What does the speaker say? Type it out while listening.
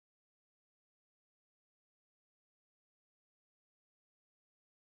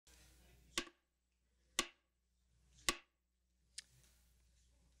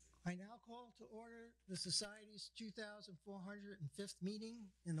I now call to order the Society's 2,405th meeting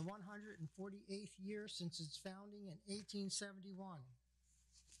in the 148th year since its founding in 1871.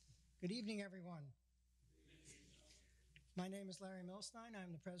 Good evening, everyone. My name is Larry Milstein.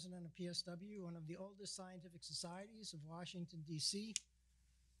 I'm the president of PSW, one of the oldest scientific societies of Washington, D.C.,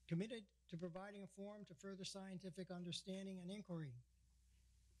 committed to providing a forum to further scientific understanding and inquiry.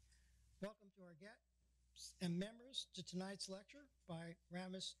 Welcome to our guests and members to tonight's lecture by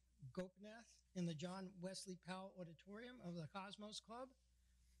Ramesh Gopinath in the John Wesley Powell Auditorium of the Cosmos Club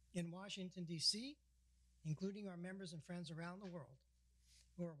in Washington, D.C., including our members and friends around the world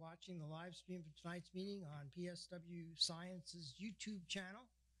who are watching the live stream of tonight's meeting on PSW Science's YouTube channel,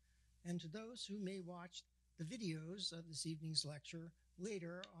 and to those who may watch the videos of this evening's lecture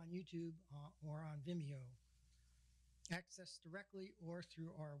later on YouTube or on Vimeo, accessed directly or through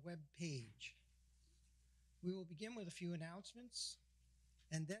our web page. We will begin with a few announcements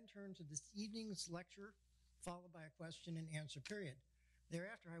and then turn to this evening's lecture, followed by a question and answer period.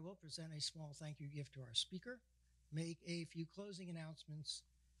 Thereafter, I will present a small thank you gift to our speaker, make a few closing announcements,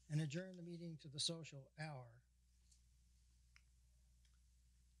 and adjourn the meeting to the social hour.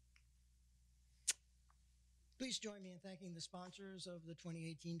 Please join me in thanking the sponsors of the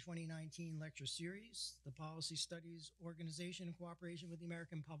 2018-2019 lecture series, the Policy Studies Organization in cooperation with the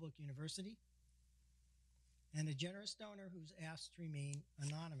American Public University, and a generous donor who's asked to remain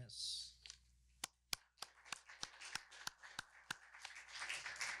anonymous.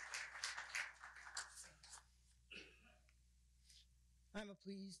 I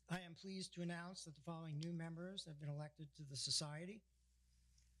am pleased to announce that the following new members have been elected to the Society.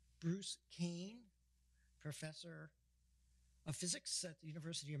 Bruce Kane, Professor of Physics at the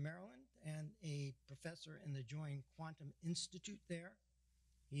University of Maryland and a professor in the Joint Quantum Institute there.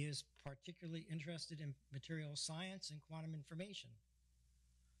 He is particularly interested in material science and quantum information.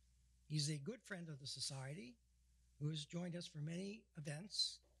 He's a good friend of the Society who has joined us for many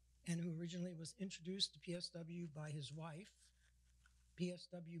events and who originally was introduced to PSW by his wife,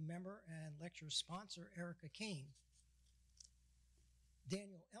 PSW member and lecture sponsor Erica Kane.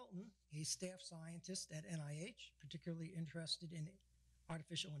 Daniel Elton, a staff scientist at NIH, particularly interested in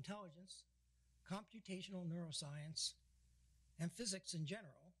artificial intelligence, computational neuroscience, and physics in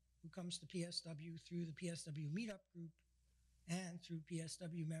general, who comes to PSW through the PSW Meetup Group and through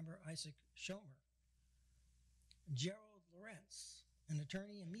PSW member Isaac Schomer. Gerald Lorenz, an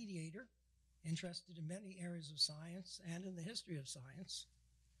attorney and mediator, interested in many areas of science and in the history of science,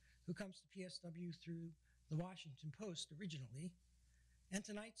 who comes to PSW through the Washington Post originally, and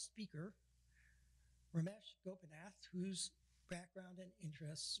tonight's speaker, Ramesh Gopinath, whose background and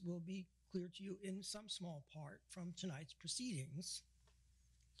interests will be clear to you in some small part from tonight's proceedings.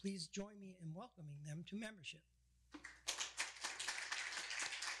 Please join me in welcoming them to membership.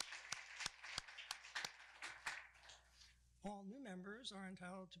 All new members are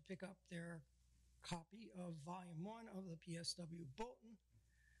entitled to pick up their copy of Volume 1 of the PSW Bulletin,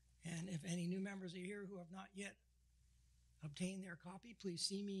 and if any new members are here who have not yet obtained their copy, please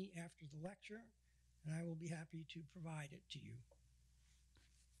see me after the lecture, and I will be happy to provide it to you.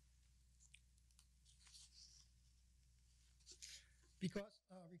 Because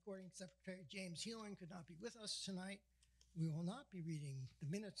Recording Secretary James Heelan could not be with us tonight, we will not be reading the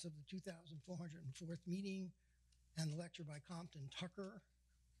minutes of the 2,404th meeting and the lecture by Compton Tucker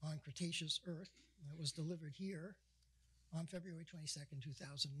on Cretaceous Earth that was delivered here on February 22nd,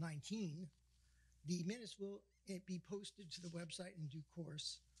 2019. The minutes will be posted to the website in due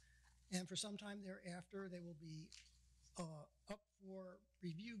course, and for some time thereafter, they will be up for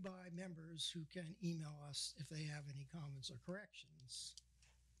review by members who can email us if they have any comments or corrections.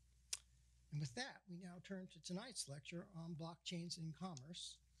 And with that, we now turn to tonight's lecture on blockchains in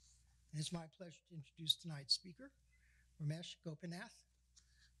commerce. And it's my pleasure to introduce tonight's speaker, Ramesh Gopinath.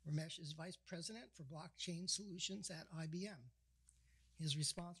 Ramesh is Vice President for Blockchain Solutions at IBM. He is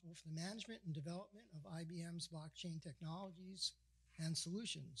responsible for the management and development of IBM's blockchain technologies and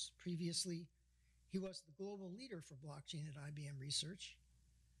solutions. Previously, he was the global leader for blockchain at IBM Research,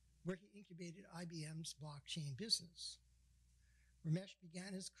 where he incubated IBM's blockchain business. Ramesh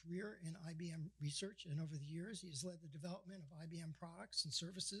began his career in IBM Research, and over the years, he has led the development of IBM products and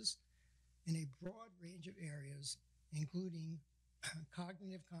services in a broad range of areas, including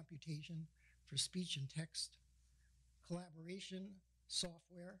cognitive computation for speech and text, collaboration,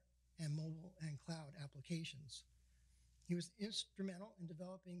 software, and mobile and cloud applications. He was instrumental in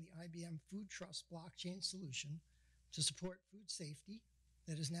developing the IBM Food Trust blockchain solution to support food safety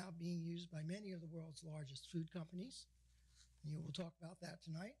that is now being used by many of the world's largest food companies. And we'll talk about that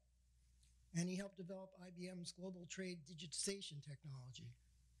tonight. And he helped develop IBM's global trade digitization technology,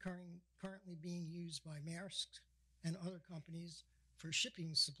 currently being used by Maersk and other companies for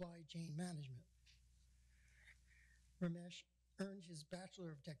shipping supply chain management. Ramesh earned his Bachelor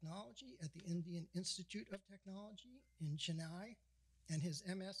of Technology at the Indian Institute of Technology in Chennai and his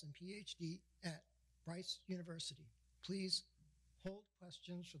MS and PhD at Rice University. Please hold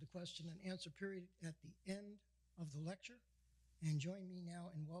questions for the question and answer period at the end of the lecture, and join me now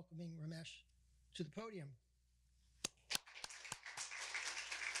in welcoming Ramesh to the podium.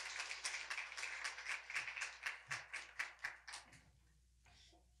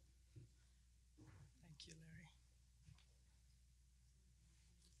 Thank you, Larry.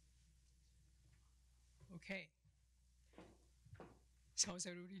 Okay. So how's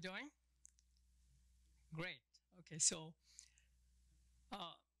everybody doing? Great. Okay, so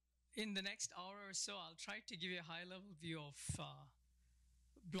in the next hour or so, I'll try to give you a high-level view of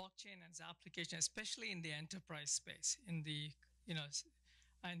blockchain and its application, especially in the enterprise space, and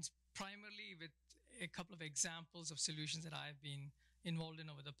primarily with a couple of examples of solutions that I've been involved in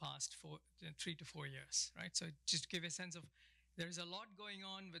over the past 3 to 4 years, right? So just to give you a sense of, there's a lot going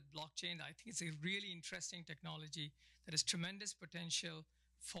on with blockchain. I think it's a really interesting technology that has tremendous potential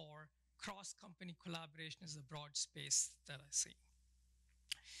for cross-company collaboration as a broad space that I see.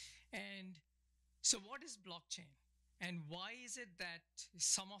 And so what is blockchain? And why is it that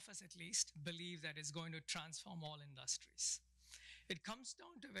some of us at least believe that it's going to transform all industries? It comes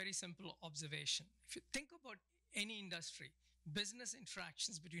down to a very simple observation. If you think about any industry, business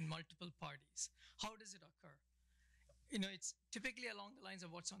interactions between multiple parties, how does it occur? It's typically along the lines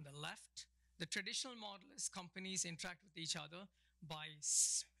of what's on the left. The traditional model is companies interact with each other by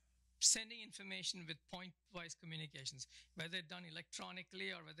sending information with point-wise communications, whether done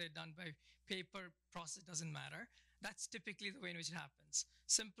electronically or whether done by paper process, doesn't matter. That's typically the way in which it happens.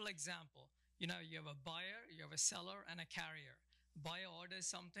 Simple example, you have a buyer, you have a seller, and a carrier. Buyer orders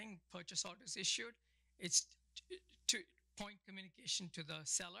something, purchase order is issued. It's to point communication to the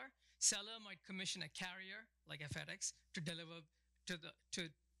seller. Seller might commission a carrier, like a FedEx, to deliver to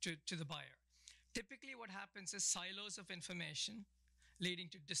the buyer. Typically what happens is silos of information leading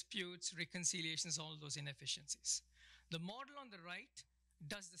to disputes, reconciliations, all those inefficiencies. The model on the right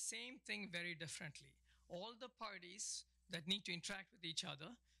does the same thing very differently. All the parties that need to interact with each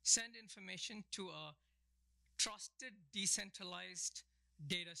other send information to a trusted, decentralized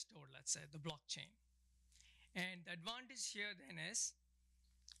data store, let's say, the blockchain. And the advantage here then is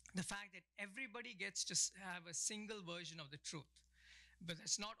the fact that everybody gets to have a single version of the truth. But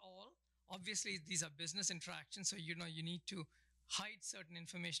that's not all. Obviously, these are business interactions, so you need to hide certain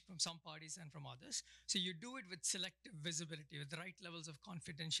information from some parties and from others. So you do it with selective visibility, with the right levels of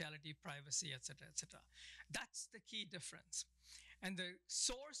confidentiality, privacy, et cetera, et cetera. That's the key difference. And the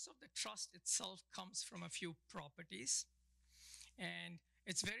source of the trust itself comes from a few properties. And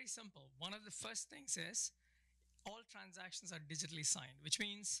it's very simple. One of the first things is all transactions are digitally signed, which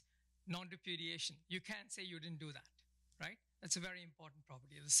means non-repudiation. You can't say you didn't do that, right? That's a very important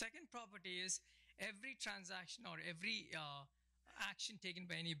property. The second property is every transaction or every action taken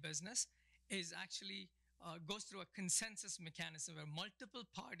by any business is actually goes through a consensus mechanism where multiple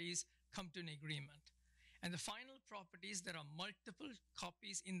parties come to an agreement. And the final property is there are multiple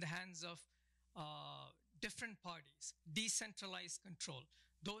copies in the hands of different parties, decentralized control.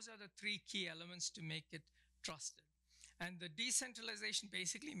 Those are the three key elements to make it trusted. And the decentralization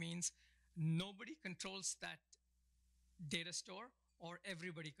basically means nobody controls that data store or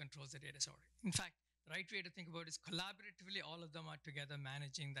everybody controls the data store. In fact, the right way to think about it is collaboratively, all of them are together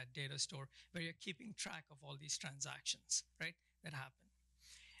managing that data store where you're keeping track of all these transactions, right, that happen.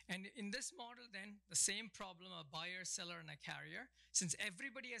 And in this model then, the same problem, a buyer, seller, and a carrier, since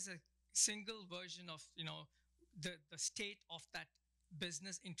everybody has a single version of, the state of that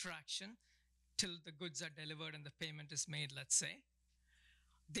business interaction till the goods are delivered and the payment is made, let's say,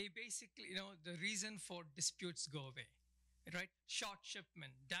 they basically, the reason for disputes go away, right? Short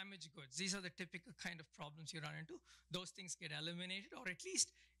shipment, damaged goods, these are the typical kind of problems you run into. Those things get eliminated, or at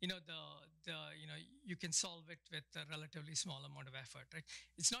least, you can solve it with a relatively small amount of effort, right?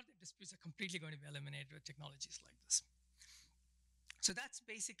 It's not that disputes are completely going to be eliminated with technologies like this. So that's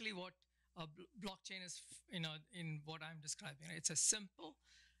basically what blockchain is, in what I'm describing. It's a simple,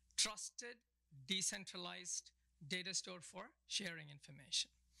 trusted, decentralized data store for sharing information.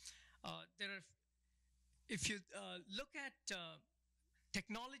 If you look at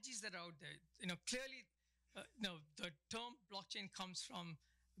technologies that are out there, clearly, the term blockchain comes from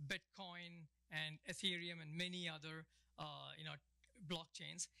Bitcoin and Ethereum and many other,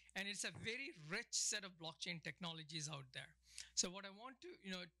 blockchains, and it's a very rich set of blockchain technologies out there. So what I want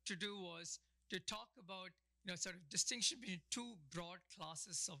to do was to talk about sort of distinction between two broad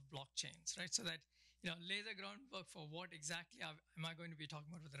classes of blockchains, right? So that lay the groundwork for what exactly am I going to be talking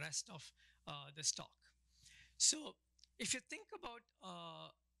about for the rest of this talk. So if you think about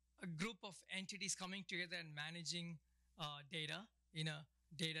a group of entities coming together and managing data in a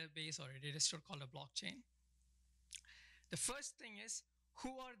database or a data store called a blockchain, the first thing is, who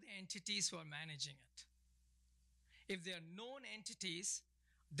are the entities who are managing it? If they are known entities,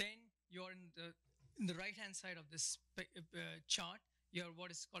 then you're in the right hand side of this chart, you're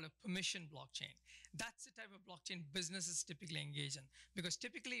what is called a permission blockchain. That's the type of blockchain businesses typically engage in, because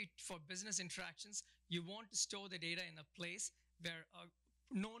typically for business interactions, you want to store the data in a place where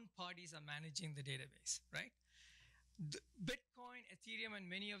known parties are managing the database, right? Bitcoin, Ethereum, and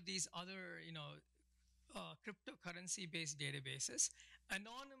many of these other cryptocurrency based databases,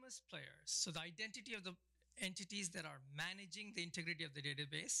 anonymous players. So the identity of the entities that are managing the integrity of the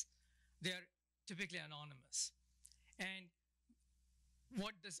database, they are typically anonymous. And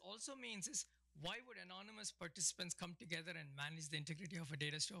what this also means is, why would anonymous participants come together and manage the integrity of a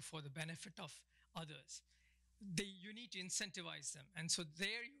data store for the benefit of others? You need to incentivize them. And so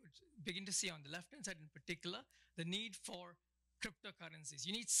there you begin to see on the left-hand side in particular, the need for cryptocurrencies.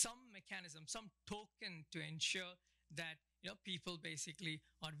 You need some mechanism, some token to ensure that people basically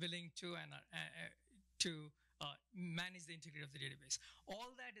are willing to and manage the integrity of the database.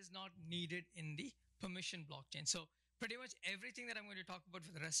 All that is not needed in the permission blockchain. So pretty much everything that I'm going to talk about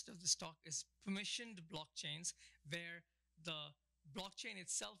for the rest of this talk is permissioned blockchains, where the blockchain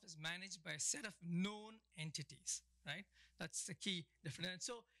itself is managed by a set of known entities, right? That's the key difference.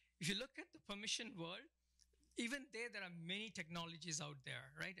 So if you look at the permission world, even there are many technologies out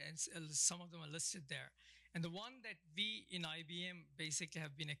there, right? And some of them are listed there. And the one that we in IBM basically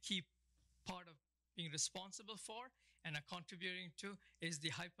have been a key part of being responsible for and are contributing to is the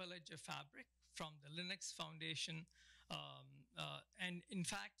Hyperledger Fabric from the Linux Foundation. And in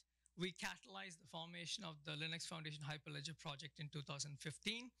fact, we catalyzed the formation of the Linux Foundation Hyperledger project in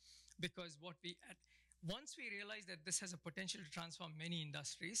 2015, because once we realized that this has a potential to transform many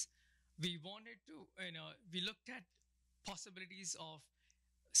industries, we wanted to, we looked at possibilities of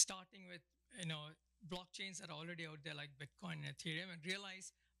starting with, blockchains that are already out there like Bitcoin and Ethereum, and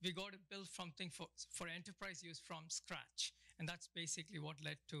realized we got to build something for enterprise use from scratch. And that's basically what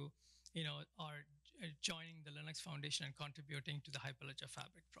led to, our joining the Linux Foundation and contributing to the Hyperledger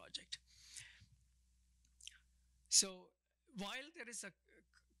Fabric project. So while there is a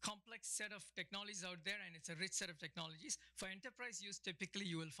complex set of technologies out there, and it's a rich set of technologies, for enterprise use, typically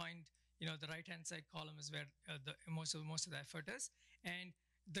you will find, the right-hand side column is where most of the effort is. And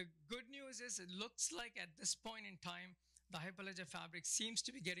the good news is, it looks like at this point in time, the Hyperledger Fabric seems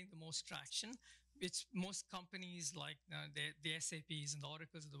to be getting the most traction. It's most companies like the SAPs and the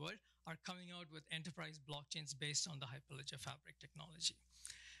Oracles of the world are coming out with enterprise blockchains based on the Hyperledger Fabric technology.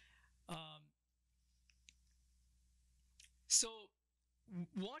 So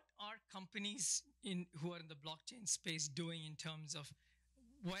what are companies who are in the blockchain space doing in terms of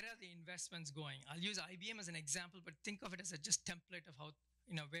where are the investments going? I'll use IBM as an example, but think of it as a just template of how,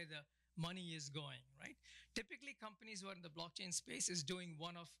 where the money is going, right? Typically, companies who are in the blockchain space is doing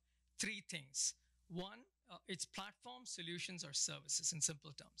one of three things. One, it's platform, solutions, or services in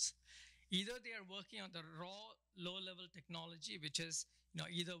simple terms. Either they are working on the raw low-level technology, which is,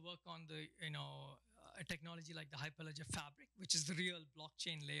 either work on the, a technology like the Hyperledger Fabric, which is the real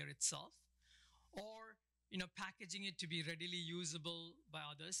blockchain layer itself, or packaging it to be readily usable by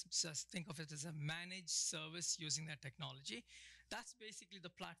others. So think of it as a managed service using that technology. That's basically the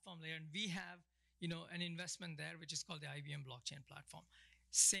platform layer, and we have an investment there, which is called the IBM Blockchain Platform.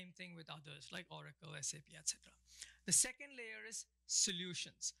 Same thing with others like Oracle, SAP, etc. The second layer is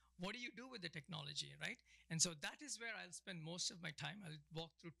solutions. What do you do with the technology, right? And so that is where I'll spend most of my time. I'll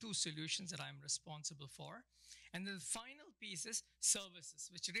walk through two solutions that I'm responsible for. And then the final piece is services,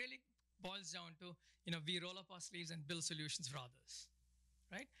 which really boils down to, we roll up our sleeves and build solutions for others,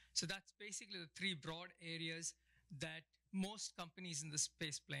 right? So that's basically the three broad areas that most companies in this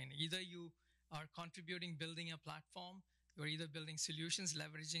space play in. Either you are contributing, building a platform, you're either building solutions,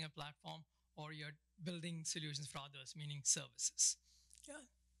 leveraging a platform, or you're building solutions for others, meaning services. Yeah.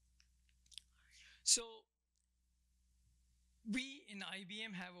 So we in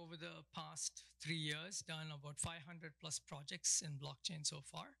IBM have over the past 3 years done about 500 plus projects in blockchain so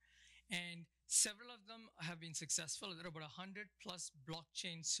far. And several of them have been successful. There are about 100 plus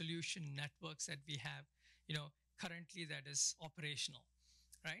blockchain solution networks that we have, currently that is operational,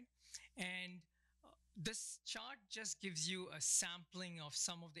 right? And this chart just gives you a sampling of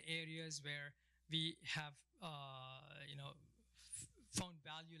some of the areas where we have, found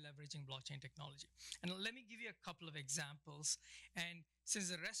value leveraging blockchain technology. And let me give you a couple of examples. And since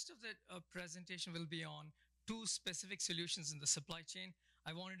the rest of the presentation will be on two specific solutions in the supply chain,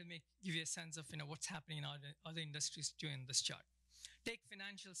 I wanted to give you a sense of what's happening in other industries too in this chart. Take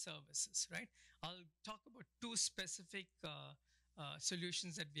financial services, right? I'll talk about two specific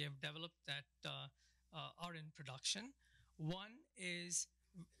solutions that we have developed that are in production. One is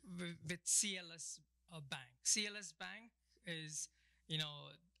with CLS Bank. CLS Bank is,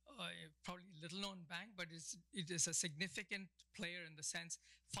 probably little known bank, but it is a significant player in the sense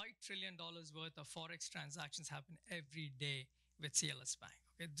 $5 trillion worth of Forex transactions happen every day with CLS Bank.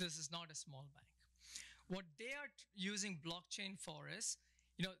 Okay, this is not a small bank. What they are using blockchain for is,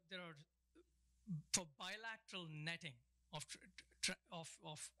 there are for bilateral netting of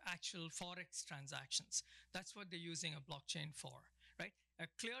actual Forex transactions. That's what they're using a blockchain for, right? A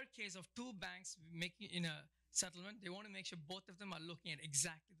clear case of two banks making in a settlement, they want to make sure both of them are looking at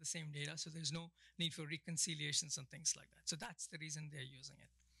exactly the same data, so there's no need for reconciliations and things like that. So that's the reason they're using it.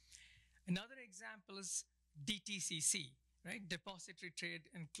 Another example is DTCC, right? Depository Trade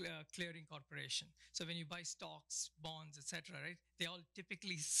and Clearing Corporation. So when you buy stocks, bonds, etc., right, they all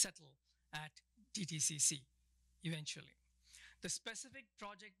typically settle at DTCC eventually. The specific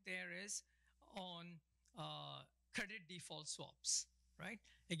project there is on credit default swaps, right?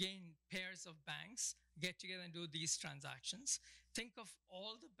 Again, pairs of banks get together and do these transactions. Think of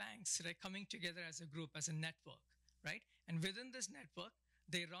all the banks, right, coming together as a group, as a network, right? And within this network,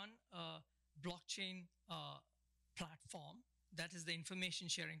 they run a blockchain platform, that is the information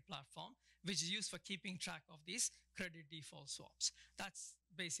sharing platform, which is used for keeping track of these credit default swaps. That's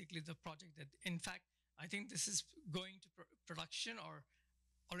basically the project that, in fact, I think this is going to production or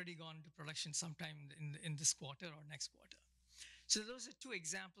already gone to production sometime in this quarter or next quarter. So those are two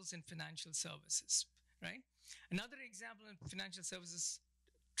examples in financial services, right? Another example in financial services,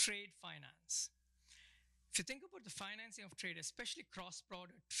 trade finance. If you think about the financing of trade, especially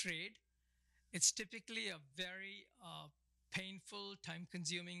cross-border trade, it's typically a very painful,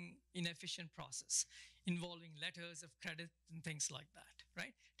 time-consuming, inefficient process involving letters of credit and things like that,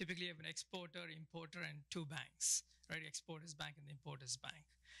 right? Typically, you have an exporter, importer, and two banks, right? Exporter's bank and the importer's bank.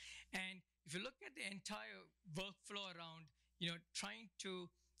 And if you look at the entire workflow around, trying to,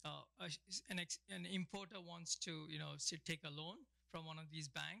 an importer wants to, take a loan from one of these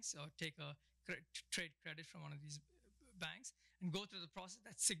banks or take a trade credit from one of these banks and go through the process,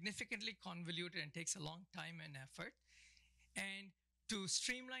 that's significantly convoluted and takes a long time and effort. And to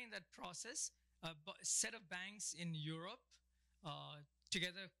streamline that process, a set of banks in Europe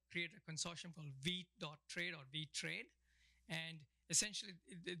together create a consortium called V.Trade or V-Trade. And essentially,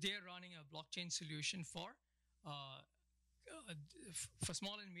 they're running a blockchain solution for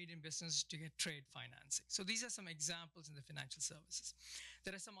small and medium business to get trade financing. So these are some examples in the financial services.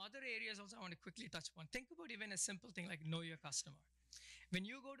 There are some other areas also I want to quickly touch upon. Think about even a simple thing like know your customer. When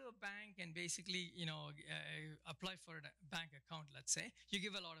you go to a bank and basically, apply for a bank account, let's say, you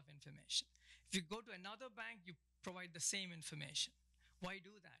give a lot of information. If you go to another bank, you provide the same information. Why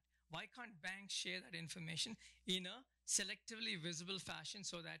do that? Why can't banks share that information in a selectively visible fashion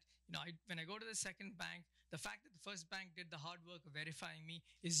so that, when I go to the second bank, the fact that the first bank did the hard work of verifying me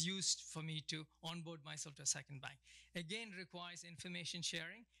is used for me to onboard myself to a second bank. Again, requires information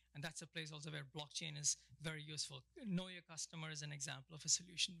sharing, and that's a place also where blockchain is very useful. Know your customer is an example of a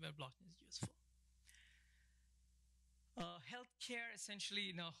solution where blockchain is useful. Healthcare,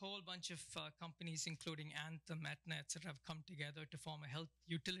 essentially, a whole bunch of companies, including Anthem, Aetna, etc., have come together to form a health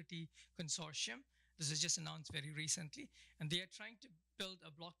utility consortium. This was just announced very recently, and they are trying to build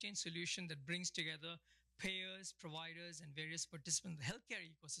a blockchain solution that brings together payers, providers, and various participants in the healthcare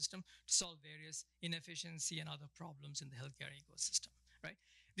ecosystem to solve various inefficiency and other problems in the healthcare ecosystem, right?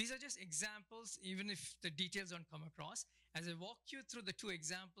 These are just examples, even if the details don't come across. As I walk you through the two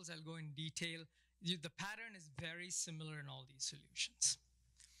examples, I'll go in detail. The pattern is very similar in all these solutions.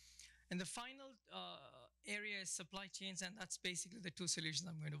 And the final area is supply chains, and that's basically the two solutions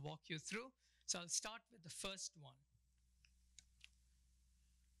I'm going to walk you through. So I'll start with the first one.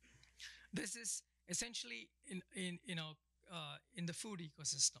 This is essentially in the food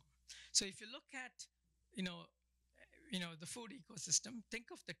ecosystem. So if you look at the food ecosystem, think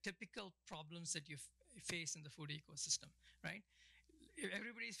of the typical problems that you face in the food ecosystem, right?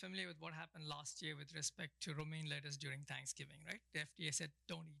 Everybody's familiar with what happened last year with respect to romaine lettuce during Thanksgiving, right? The FDA said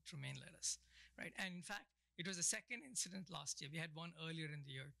don't eat romaine lettuce, right? And in fact, it was the second incident last year. We had one earlier in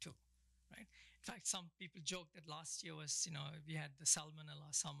the year too, right? In fact, some people joke that last year was, we had the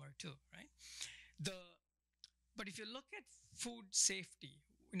salmonella summer too, right? But if you look at food safety,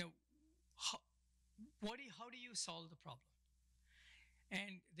 how do you solve the problem?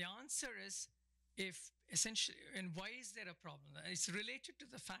 And the answer is, if essentially, and why is there a problem? It's related to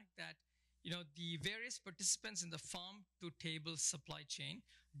the fact that the various participants in the farm to table supply chain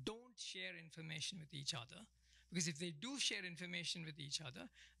don't share information with each other. Because if they do share information with each other,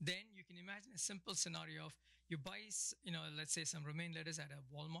 then you can imagine a simple scenario of you buy, let's say some romaine lettuce at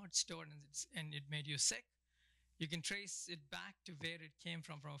a Walmart store, and it made you sick. You can trace it back to where it came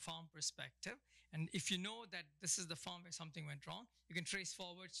from a farm perspective. And if you know that this is the farm where something went wrong, you can trace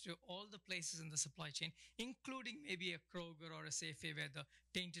forwards to all the places in the supply chain, including maybe a Kroger or a Safeway where the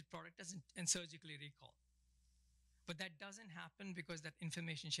tainted product doesn't and surgically recall. But that doesn't happen because that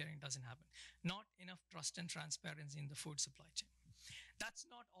information sharing doesn't happen. Not enough trust and transparency in the food supply chain. That's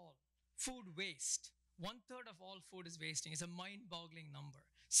not all. Food waste. 1/3 of all food is wasting. It's a mind-boggling number.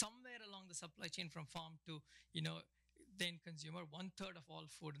 Somewhere along the supply chain from farm to, the end consumer, 1/3 of all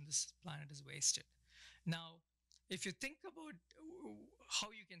food on this planet is wasted. Now, if you think about how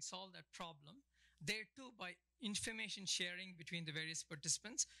you can solve that problem, there too, by information sharing between the various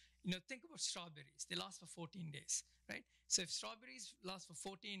participants, think about strawberries. They last for 14 days, right? So if strawberries last for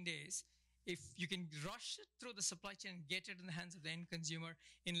 14 days, if you can rush it through the supply chain and get it in the hands of the end consumer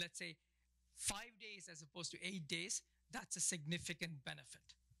in, let's say, 5 days as opposed to 8 days, that's a significant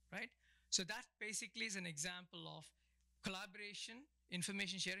benefit, right? So that basically is an example of collaboration,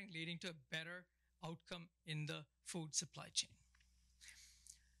 information sharing leading to a better outcome in the food supply chain.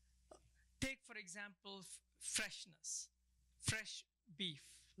 Take, for example, freshness. Fresh beef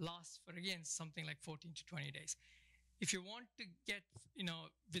lasts for, again, something like 14 to 20 days. If you want to get,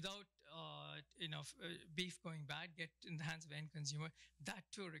 without, beef going bad, get in the hands of the end consumer, that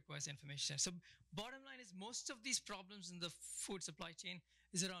too requires information. So bottom line is most of these problems in the food supply chain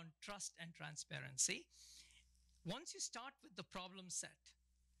is around trust and transparency. Once you start with the problem set,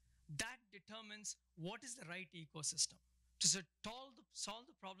 that determines what is the right ecosystem. To solve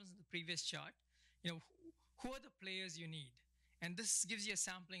the problems in the previous chart, who are the players you need? And this gives you a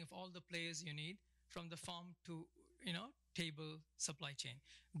sampling of all the players you need from the farm to, table supply chain.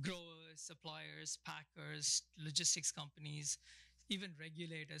 Growers, suppliers, packers, logistics companies, even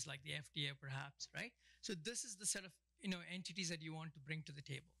regulators like the FDA perhaps, right? So this is the set of, entities that you want to bring to the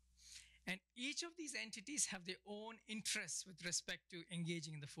table. And each of these entities have their own interests with respect to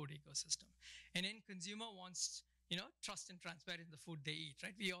engaging in the food ecosystem. An end consumer wants, trust and transparency in the food they eat,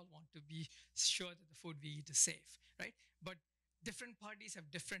 right? We all want to be sure that the food we eat is safe, right? But different parties have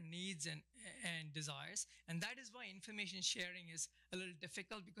different needs and desires. And that is why information sharing is a little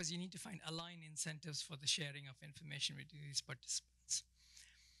difficult, because you need to find aligned incentives for the sharing of information between these participants.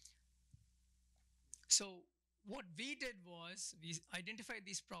 So what we did was we identified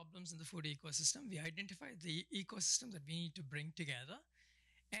these problems in the food ecosystem. We identified the ecosystem that we need to bring together.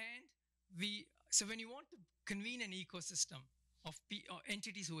 And so when you want to convene an ecosystem of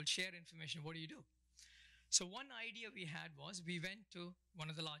entities who will share information, what do you do? So one idea we had was we went to one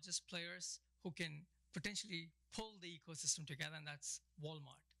of the largest players who can potentially pull the ecosystem together, and that's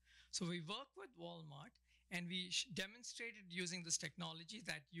Walmart. So we worked with Walmart, and we demonstrated using this technology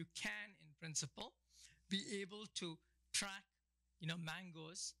that you can, in principle, be able to track,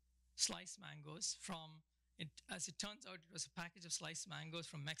 mangoes, sliced mangoes from, as it turns out, it was a package of sliced mangoes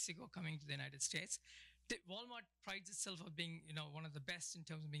from Mexico coming to the United States. Walmart prides itself on being, one of the best in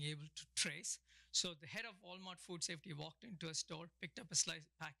terms of being able to trace. So the head of Walmart Food Safety walked into a store, picked up a sliced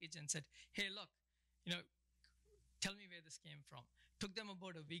package and said, hey, look, tell me where this came from. Took them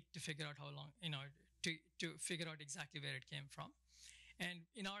about a week to figure out how long, to figure out exactly where it came from. And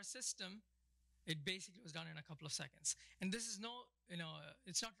in our system, it basically was done in a couple of seconds. And this is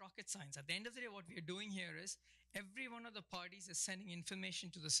it's not rocket science. At the end of the day, what we are doing here is every one of the parties is sending information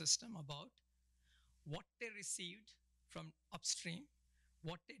to the system about what they received from upstream,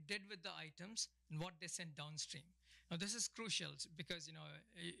 what they did with the items, and what they sent downstream. Now, this is crucial because,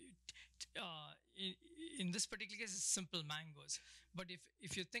 in this particular case, it's simple mangoes. But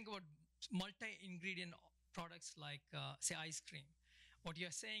if you think about multi-ingredient products like, say, ice cream, what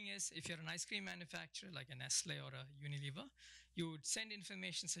you're saying is, if you're an ice cream manufacturer like a Nestle or a Unilever, you would send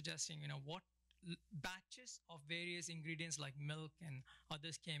information suggesting, what batches of various ingredients like milk and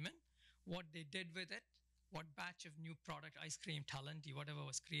others came in, what they did with it, what batch of new product, ice cream, Talenti, whatever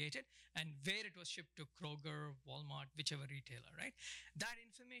was created, and where it was shipped to Kroger, Walmart, whichever retailer, right? That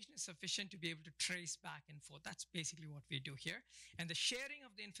information is sufficient to be able to trace back and forth. That's basically what we do here. And the sharing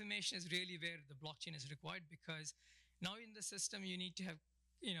of the information is really where the blockchain is required, because now in the system, you need to have,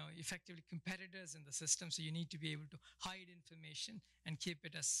 effectively competitors in the system. So you need to be able to hide information and keep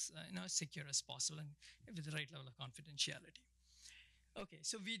it as, secure as possible and with the right level of confidentiality. Okay,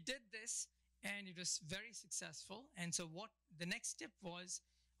 so we did this, and it was very successful. And so what the next step was,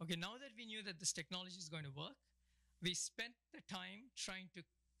 okay, now that we knew that this technology is going to work, we spent the time trying to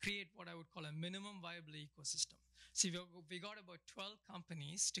create what I would call a minimum viable ecosystem. So we got about 12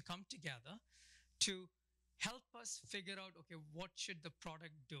 companies to come together to help us figure out, okay, what should the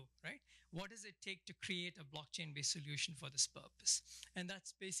product do, right? What does it take to create a blockchain-based solution for this purpose? And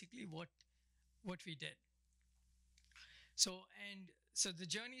that's basically what we did. So the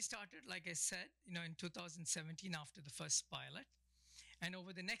journey started, like I said, in 2017 after the first pilot. And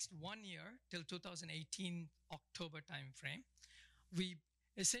over the next 1 year till 2018 October timeframe, we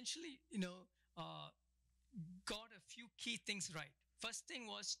essentially, got a few key things right. First thing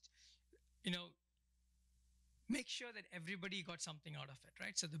was, make sure that everybody got something out of it,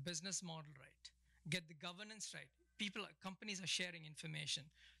 right? So the business model right, get the governance right. Companies are sharing information.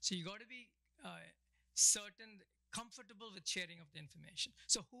 So you got to be certain, comfortable with sharing of the information.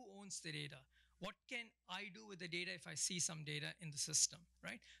 So who owns the data? What can I do with the data if I see some data in the system,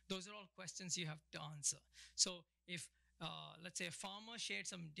 right? Those are all questions you have to answer. So if, let's say a farmer shared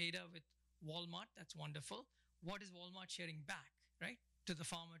some data with Walmart, that's wonderful. What is Walmart sharing back, right, to the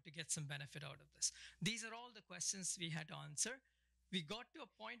farmer to get some benefit out of this? These are all the questions we had to answer. We got to a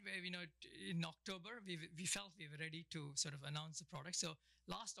point where, in October, we felt we were ready to sort of announce the product. So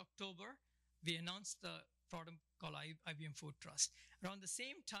last October, we announced the product called IBM Food Trust. Around the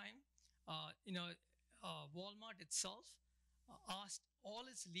same time, Walmart itself asked all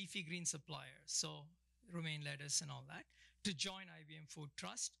its leafy green suppliers, so romaine lettuce and all that, to join IBM Food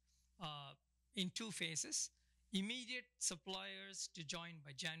Trust in 2 phases. Immediate suppliers to join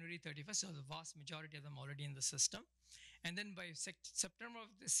by January 31st, so the vast majority of them already in the system. And then by September of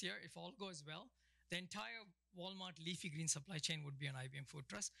this year, if all goes well, the entire Walmart leafy green supply chain would be on IBM Food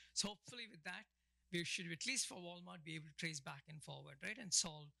Trust. So hopefully with that, we should, at least for Walmart, be able to trace back and forward, right, and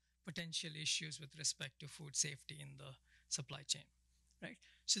solve potential issues with respect to food safety in the supply chain, right?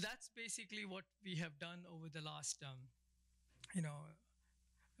 So that's basically what we have done over the last,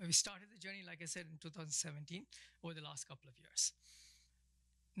 we started the journey, like I said, in 2017, over the last couple of years.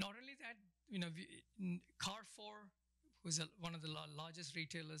 Not only that, Carrefour, who's one of the largest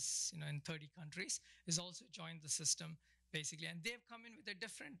retailers, in 30 countries, has also joined the system, basically. And they've come in with a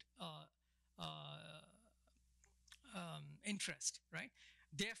different interest, right?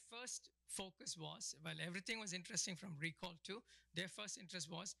 Their first focus was, well, everything was interesting from recall to, their first interest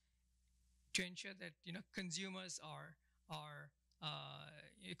was to ensure that, consumers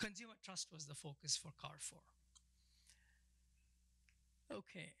consumer trust was the focus for Carrefour.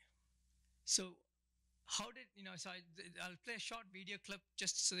 Okay. So how did, so I'll play a short video clip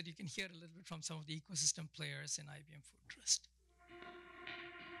just so that you can hear a little bit from some of the ecosystem players in IBM Food Trust.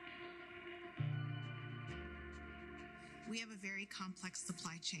 We have a very complex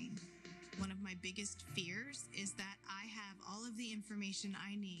supply chain. One of my biggest fears is that I have all of the information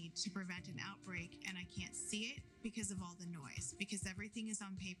I need to prevent an outbreak and I can't see it because of all the noise, because everything is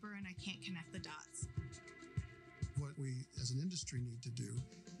on paper and I can't connect the dots. What we as an industry need to do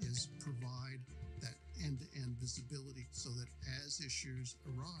is provide that end-to-end visibility so that as issues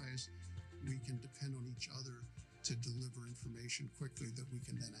arise, we can depend on each other to deliver information quickly that we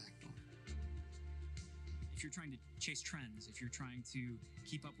can then act on. If you're trying to chase trends, if you're trying to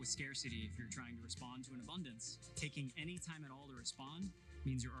keep up with scarcity, if you're trying to respond to an abundance, taking any time at all to respond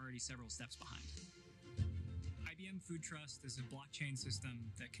means you're already several steps behind. IBM Food Trust is a blockchain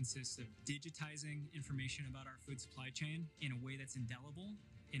system that consists of digitizing information about our food supply chain in a way that's indelible,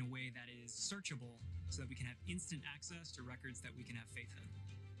 in a way that is searchable, so that we can have instant access to records that we can have faith in.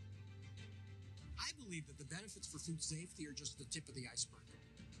 I believe that the benefits for food safety are just the tip of the iceberg.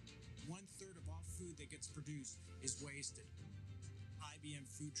 1/3 of all food that gets produced is wasted. IBM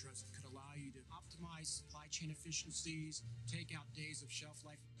Food Trust could allow you to optimize supply chain efficiencies, take out days of shelf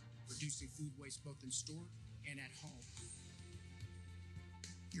life, reducing food waste both in store and at home.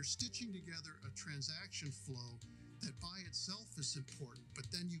 You're stitching together a transaction flow that by itself is important,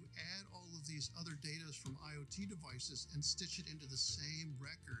 but then you add all of these other data from IoT devices and stitch it into the same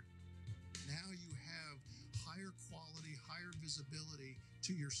record. Now you have higher quality, higher visibility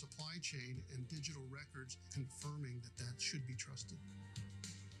to your supply chain and digital records confirming that that should be trusted.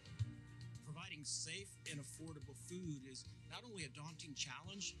 Providing safe and affordable food is not only a daunting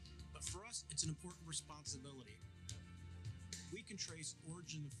challenge, but for us, it's an important responsibility. We can trace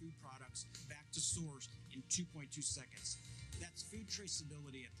origin of food products back to source in 2.2 seconds. That's food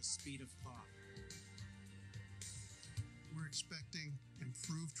traceability at the speed of thought. We're expecting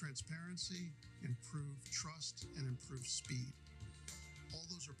improved transparency, improved trust, and improved speed. All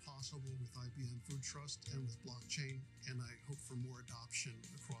those are possible with IBM Food Trust and with blockchain, and I hope for more adoption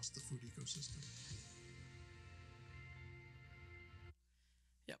across the food ecosystem.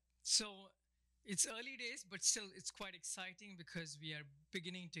 Yep. So it's early days, but still it's quite exciting because we are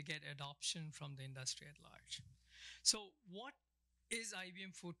beginning to get adoption from the industry at large. So what is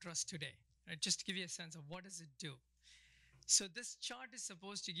IBM Food Trust today? Right, just to give you a sense of what does it do. So this chart is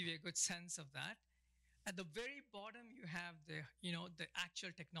supposed to give you a good sense of that. At the very bottom, you have the actual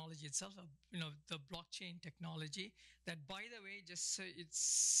technology itself, the blockchain technology that, by the way, just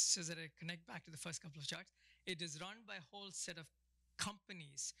so that I connect back to the first couple of charts, it is run by a whole set of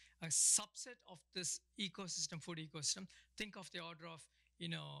companies, a subset of this ecosystem, food ecosystem. Think of the order of,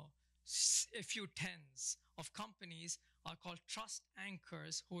 a few tens of companies are called trust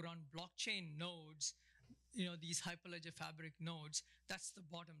anchors who run blockchain nodes, these hyperledger fabric nodes. That's the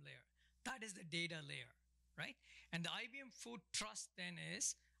bottom layer. That is the data layer, right? And the IBM Food Trust then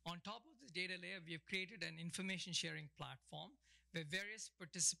is, on top of the data layer, we have created an information sharing platform where various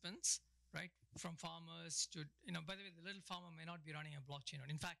participants, right, from farmers to, by the way, the little farmer may not be running a blockchain node.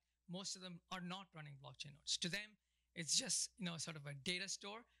 In fact, most of them are not running blockchain nodes. To them, it's just, sort of a data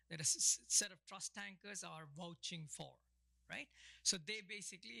store that a set of trust anchors are vouching for, right? So they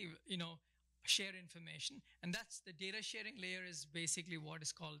basically, share information, and that's the data sharing layer is basically what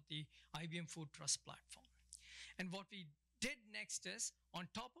is called the IBM Food Trust platform. And what we did next is, on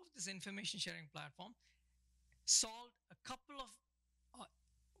top of this information sharing platform, solved a couple of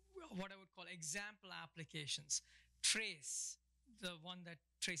what I would call example applications. Trace, the one that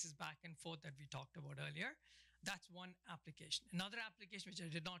traces back and forth that we talked about earlier, that's one application. Another application which I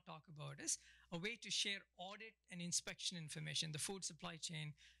did not talk about is a way to share audit and inspection information. The food supply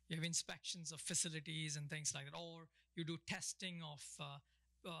chain, you have inspections of facilities and things like that, or you do testing of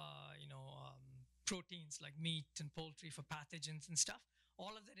proteins like meat and poultry for pathogens and stuff.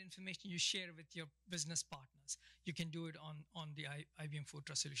 All of that information you share with your business partners. You can do it on the IBM Food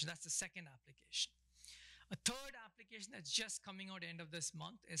Trust solution. That's the second application. A third application that's just coming out end of this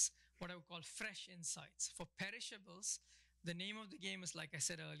month is what I would call fresh insights. For perishables, the name of the game is, like I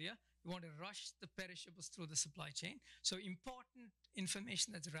said earlier, you want to rush the perishables through the supply chain. So important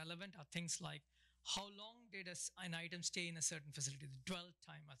information that's relevant are things like how long did an item stay in a certain facility, the dwell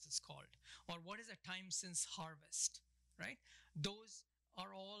time as it's called, or what is the time since harvest, right? Those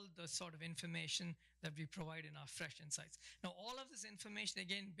are all the sort of information that we provide in our fresh insights. Now, all of this information,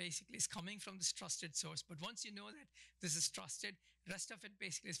 again, basically is coming from this trusted source. But once you know that this is trusted, rest of it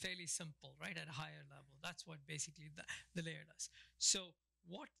basically is fairly simple, right, at a higher level. That's what basically the layer does. So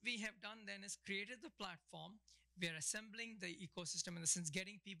what we have done then is created the platform. We are assembling the ecosystem in the sense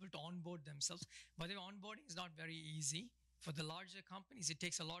getting people to onboard themselves. By the way, onboarding is not very easy. For the larger companies, it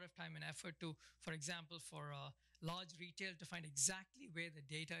takes a lot of time and effort to, for example, for large retail to find exactly where the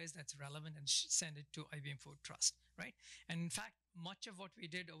data is that's relevant and send it to IBM Food Trust, right? And in fact, much of what we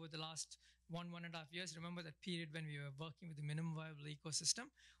did over the last 1.5 years, remember that period when we were working with the minimum viable ecosystem,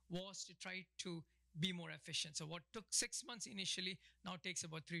 was to try to be more efficient. So what took 6 months initially now takes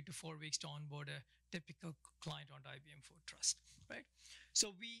about 3 to 4 weeks to onboard a typical client on IBM Food Trust, right?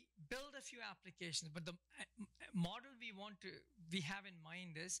 So we build a few applications, but the model we have in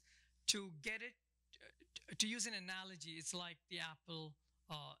mind is to get it, to use an analogy, it's like the Apple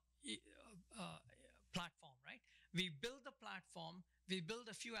platform, right? We build the platform, we build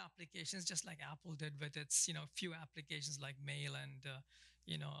a few applications just like Apple did with its, few applications like Mail and,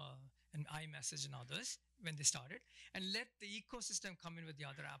 and iMessage and others when they started, and let the ecosystem come in with the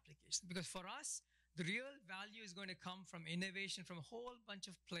other applications. Because for us, the real value is going to come from innovation from a whole bunch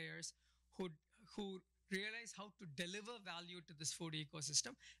of players who realize how to deliver value to this food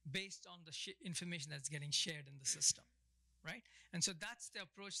ecosystem based on the information that's getting shared in the system, right? And so that's the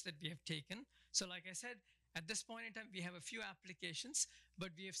approach that we have taken. So like I said, at this point in time, we have a few applications, but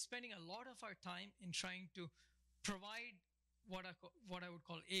we are spending a lot of our time in trying to provide what I would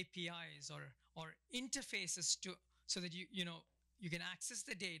call APIs or interfaces so that you can access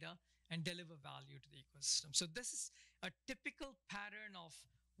the data and deliver value to the ecosystem. So this is a typical pattern of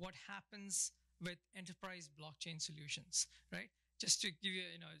what happens with enterprise blockchain solutions, right? Just to give you,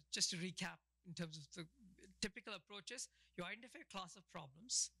 just to recap in terms of the typical approaches, you identify a class of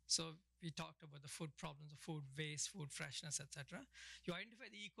problems. So we talked about the food problems, the food waste, food freshness, etc. You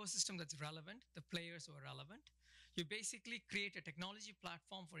identify the ecosystem that's relevant, the players who are relevant. You basically create a technology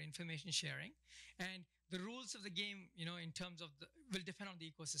platform for information sharing, and the rules of the game, in terms of will depend on the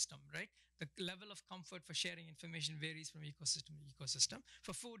ecosystem, right? The level of comfort for sharing information varies from ecosystem to ecosystem.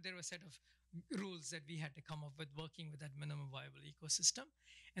 For food, there were a set of rules that we had to come up with working with that minimum viable ecosystem.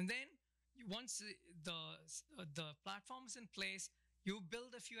 And then once the platform is in place, You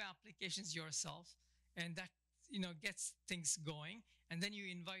build a few applications yourself, and that gets things going, and then you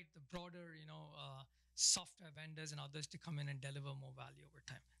invite the broader software vendors and others to come in and deliver more value over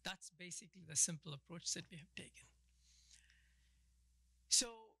time. That's basically the simple approach that we have taken. So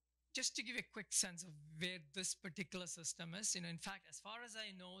just to give a quick sense of where this particular system is, in fact, as far as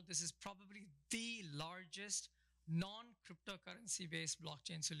I know, this is probably the largest non-cryptocurrency based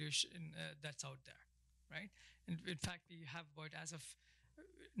blockchain solution that's out there, right? And in fact, we have as of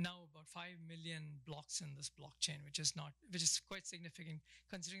now about 5 million blocks in this blockchain, which is quite significant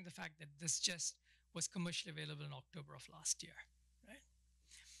considering the fact that this just was commercially available in October of last year, right?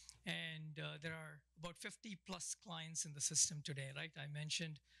 And there are about 50 plus clients in the system today, right? I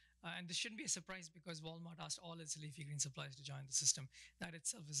mentioned, and this shouldn't be a surprise because Walmart asked all its leafy green suppliers to join the system. That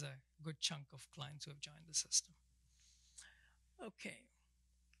itself is a good chunk of clients who have joined the system. Okay.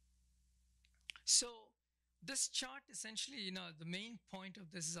 So this chart essentially, the main point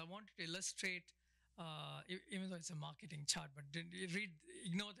of this is I wanted to illustrate, even though it's a marketing chart, but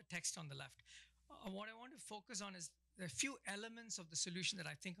ignore the text on the left. What I want to focus on is there are a few elements of the solution that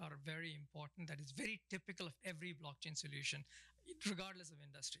I think are very important, that is very typical of every blockchain solution, regardless of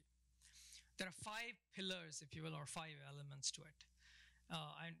industry. There are 5 pillars, if you will, or 5 elements to it.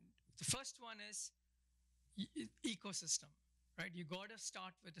 And the first one is ecosystem, right? You got to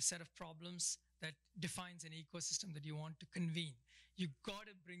start with a set of problems that defines an ecosystem that you want to convene. You got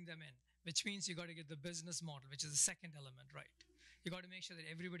to bring them in, which means you got to get the business model, which is the second element, right? You got to make sure that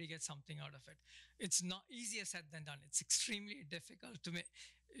everybody gets something out of it. It's not easier said than done. It's extremely difficult to make.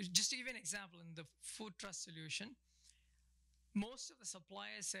 Just to give you an example, in the food trust solution, most of the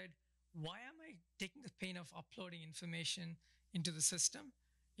suppliers said, why am I taking the pain of uploading information into the system?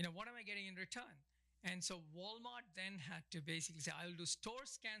 What am I getting in return? And so Walmart then had to basically say, I'll do store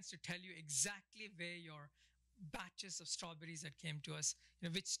scans to tell you exactly where your batches of strawberries that came to us,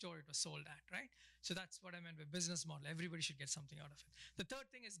 which store it was sold at, right? So that's what I meant by business model. Everybody should get something out of it. The third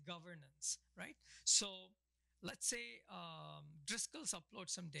thing is governance, right? So let's say Driscoll's upload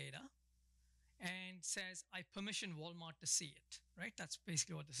some data and says, I permission Walmart to see it, right? That's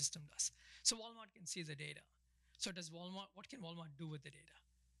basically what the system does. So Walmart can see the data. So what can Walmart do with the data?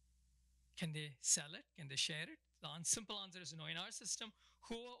 Can they sell it? Can they share it? The simple answer is no. In our system,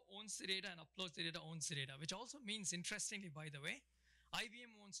 whoever owns the data and uploads the data owns the data, which also means, interestingly, by the way,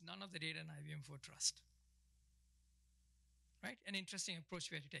 IBM owns none of the data in IBM Food Trust. Right? An interesting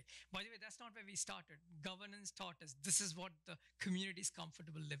approach we had to take. By the way, that's not where we started. Governance taught us this is what the community is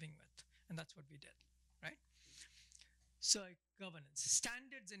comfortable living with. And that's what we did, right? So governance,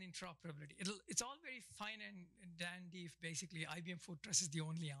 standards and interoperability. It's all very fine and dandy if basically IBM Food Trust is the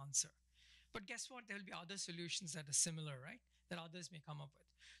only answer. But guess what? There will be other solutions that are similar, right? That others may come up with.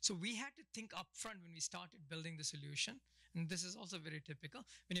 So we had to think upfront when we started building the solution. And this is also very typical.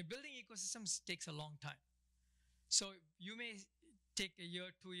 When you're building ecosystems, it takes a long time. So you may take a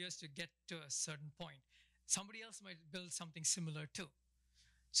year, 2 years to get to a certain point. Somebody else might build something similar too.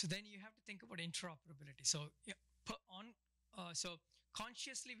 So then you have to think about interoperability. So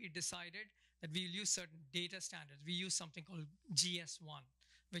consciously we decided that we'll use certain data standards. We use something called GS1,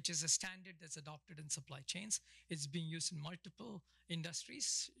 which is a standard that's adopted in supply chains. It's being used in multiple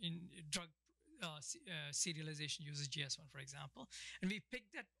industries. In drug serialization uses GS1, for example. And we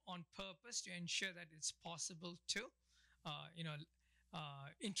picked that on purpose to ensure that it's possible to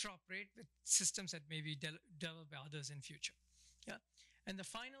interoperate with systems that may be developed by others in future. Yeah. And the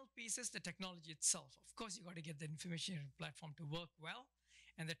final piece is the technology itself. Of course, you got to get the information platform to work well.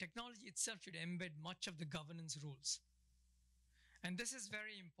 And the technology itself should embed much of the governance rules. And this is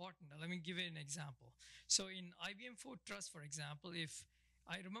very important. Let me give you an example. So in IBM Food Trust, for example, if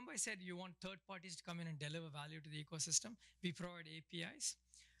I remember I said you want third parties to come in and deliver value to the ecosystem, we provide APIs.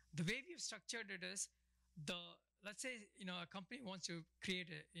 The way we've structured it is let's say, a company wants to create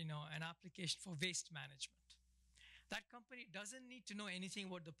an application for waste management. That company doesn't need to know anything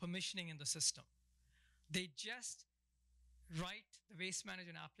about the permissioning in the system. They just write the waste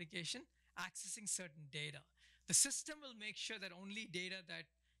management application accessing certain data. The system will make sure that only data that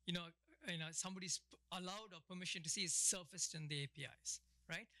somebody's allowed or permission to see is surfaced in the APIs,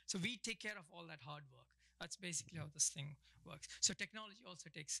 right? So we take care of all that hard work. That's basically how this thing works. So technology also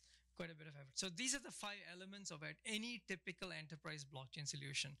takes quite a bit of effort. So these are the 5 elements of any typical enterprise blockchain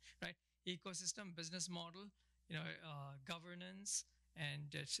solution, right? Ecosystem, business model, governance, and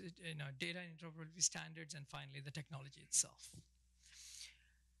data interoperability standards, and finally the technology itself.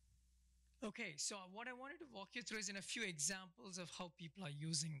 Okay, so what I wanted to walk you through is in a few examples of how people are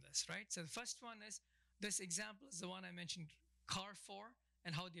using this, right? So the first one is, this example is the one I mentioned, Carrefour,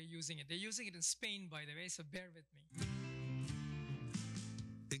 and how they're using it. They're using it in Spain, by the way, so bear with me.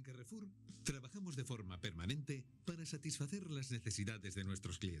 En Carrefour, trabajamos de forma permanente para satisfacer las necesidades de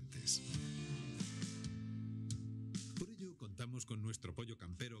nuestros clientes. Por ello, contamos con nuestro pollo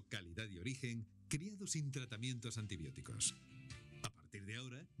campero calidad y origen, criado sin tratamientos antibióticos. A partir de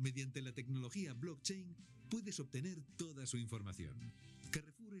ahora, mediante la tecnología blockchain, puedes obtener toda su información.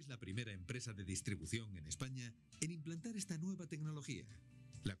 Carrefour es la primera empresa de distribución en España en implantar esta nueva tecnología,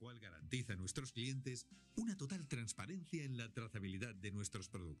 la cual garantiza a nuestros clientes una total transparencia en la trazabilidad de nuestros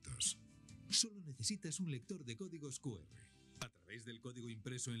productos. Solo necesitas un lector de códigos QR. A través del código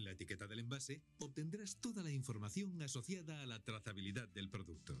impreso en la etiqueta del envase, obtendrás toda la información asociada a la trazabilidad del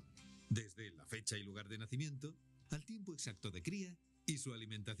producto, desde la fecha y lugar de nacimiento, al tiempo exacto de cría y su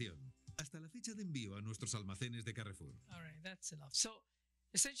alimentación, hasta la fecha de envío a nuestros almacenes de Carrefour. All right, that's enough. So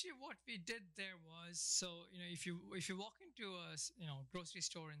essentially what we did there was, so if you walk into a grocery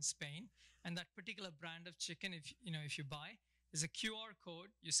store in Spain, and that particular brand of chicken, if you buy, there's a QR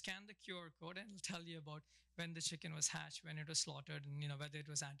code. You scan the QR code and it'll tell you about when the chicken was hatched, when it was slaughtered, and whether it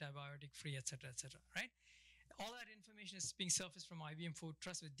was antibiotic free, etc., right? All that information is being surfaced from IBM Food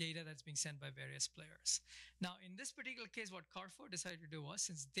Trust with data that's being sent by various players. Now, in this particular case, what Carrefour decided to do was,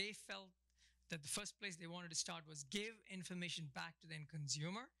 since they felt that the first place they wanted to start was give information back to the end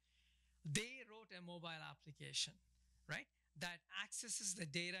consumer, they wrote a mobile application, right, that accesses the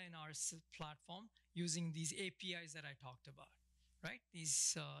data in our platform using these APIs that I talked about, right,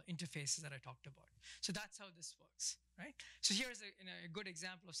 these interfaces that I talked about. So that's how this works, right? So here's a good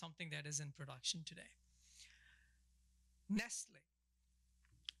example of something that is in production today. Nestle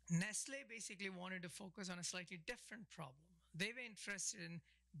basically wanted to focus on a slightly different problem. They were interested in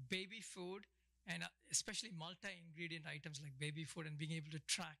baby food and especially multi-ingredient items like baby food and being able to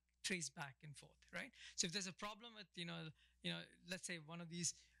trace back and forth, right? So if there's a problem with, let's say one of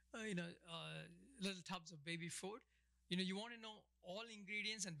these, little tubs of baby food, you want to know all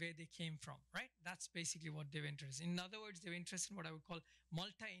ingredients and where they came from, right? That's basically what they were interested in. In other words, they were interested in what I would call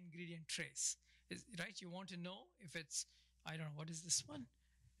multi-ingredient trace, right? You want to know if it's, I don't know, what is this one?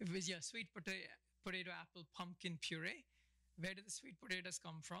 If it's sweet potato, apple, pumpkin puree, where did the sweet potatoes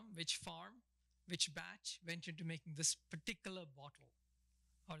come from? Which farm, which batch went into making this particular bottle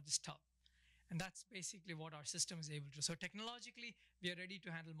or this tub? And that's basically what our system is able to. So technologically, we are ready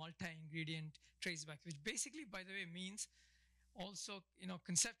to handle multi-ingredient traceback, which basically, by the way, means also,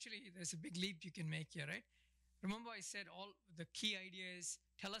 conceptually, there's a big leap you can make here, right? Remember I said all the key idea is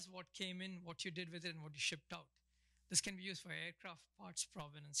tell us what came in, what you did with it, and what you shipped out. This can be used for aircraft parts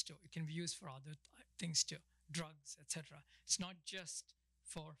provenance too. It can be used for other things too, drugs, etc. It's not just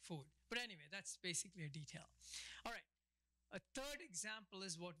for food. But anyway, that's basically a detail. All right. A third example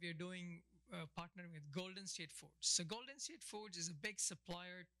is what we are doing, partnering with Golden State Foods. So Golden State Foods is a big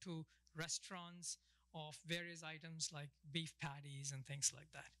supplier to restaurants of various items like beef patties and things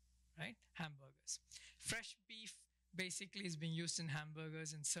like that, right? Hamburgers. Fresh beef basically is being used in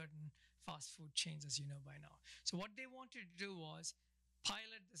hamburgers in certain fast food chains, as you know by now. So what they wanted to do was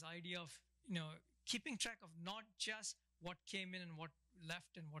pilot this idea of, keeping track of not just what came in and what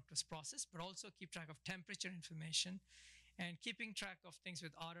left and what was processed, but also keep track of temperature information and keeping track of things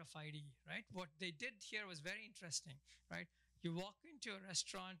with RFID, right? What they did here was very interesting, right? You walk into a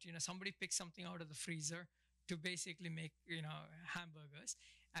restaurant, somebody picks something out of the freezer to basically make, hamburgers.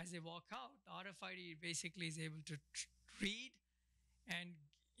 As they walk out, the RFID basically is able to read and,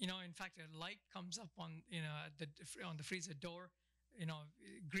 in fact, a light comes up on, on the freezer door,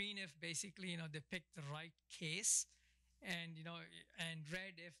 green if basically, they picked the right case and, and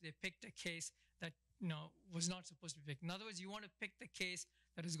red if they picked a case that, was not supposed to be picked. In other words, you want to pick the case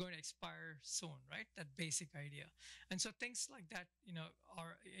that is going to expire soon, right? That basic idea. And so things like that,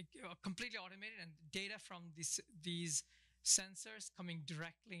 are completely automated and data from these sensors coming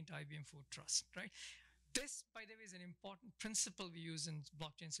directly into IBM Food Trust, right? This, by the way, is an important principle we use in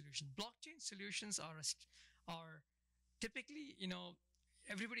blockchain solutions. Blockchain solutions are typically,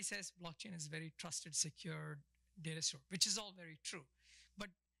 everybody says blockchain is very trusted, secure data store, which is all very true. But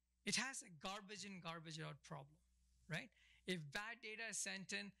it has a garbage in, garbage out problem, right? If bad data is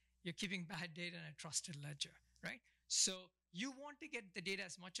sent in, you're keeping bad data in a trusted ledger, right? So you want to get the data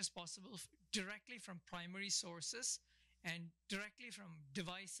as much as possible directly from primary sources and directly from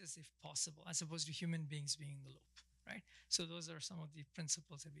devices if possible, as opposed to human beings being in the loop, right? So those are some of the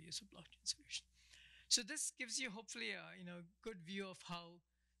principles that we use for blockchain solutions. So this gives you hopefully a good view of how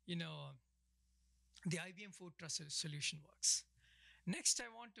the IBM Food Trust solution works. Next, I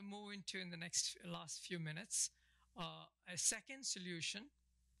want to move into, in the last few minutes, a second solution.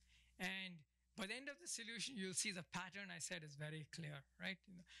 And by the end of the solution, you'll see the pattern I said is very clear, right?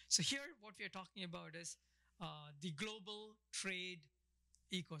 So here, what we are talking about is the global trade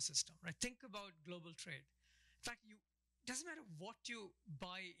ecosystem, right? Think about global trade. In fact, it doesn't matter what you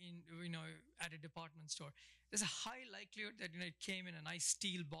buy in, at a department store. There's a high likelihood that, it came in a nice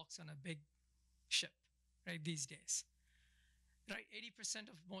steel box on a big ship, right? These days, right? 80%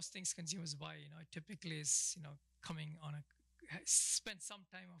 of most things consumers buy, typically is, coming on has spent some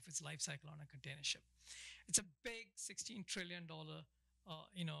time of its life cycle on a container ship. It's a big $16 trillion, global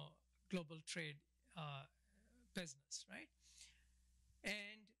trade business, right?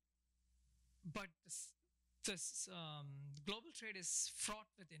 And but this global trade is fraught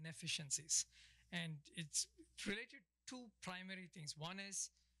with inefficiencies, and it's related to two primary things. One is,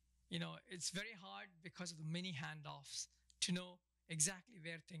 it's very hard because of the many handoffs to know exactly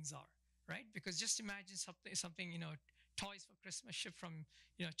where things are, right? Because just imagine something, toys for Christmas shipped from,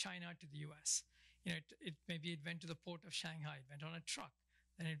 China to the US. Maybe it went to the port of Shanghai, it went on a truck,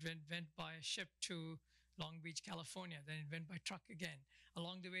 then it went by a ship to Long Beach, California, then it went by truck again.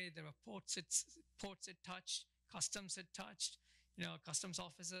 Along the way, there were ports it touched, customs it touched, customs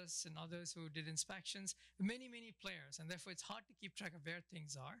officers and others who did inspections, many, many players. And therefore, it's hard to keep track of where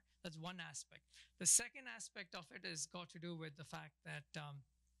things are. That's one aspect. The second aspect of it has got to do with the fact that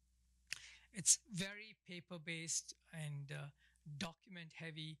it's very paper-based and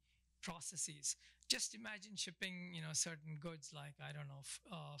document-heavy processes. Just imagine shipping, certain goods like, I don't know,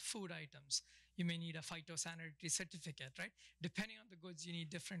 food items. You may need a phytosanitary certificate, right? Depending on the goods, you need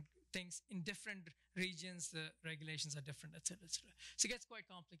different things. In different regions, the regulations are different, et cetera, et cetera. So it gets quite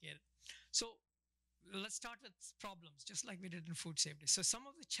complicated. So let's start with problems, just like we did in food safety. So some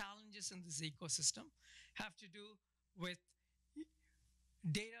of the challenges in this ecosystem have to do with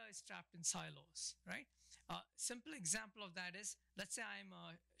data is trapped in silos, right? A simple example of that is, let's say I'm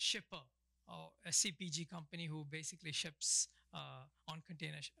a shipper or a CPG company who basically ships on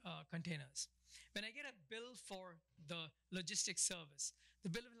containers. When I get a bill for the logistics service, the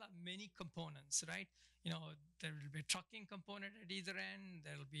bill will have many components, right? There will be a trucking component at either end.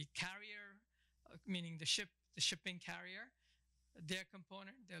 There will be carrier, meaning the shipping carrier, their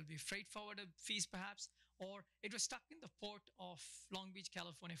component. There'll be freight forwarder fees perhaps, or it was stuck in the port of Long Beach,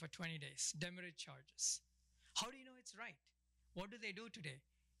 California for 20 days, demurrage charges. How do you know it's right? What do they do today?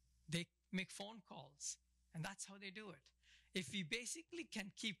 They make phone calls, and that's how they do it. If we basically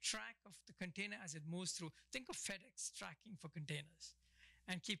can keep track of the container as it moves through, think of FedEx tracking for containers,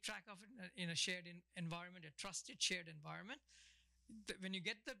 and keep track of it in a shared environment, a trusted shared environment. When you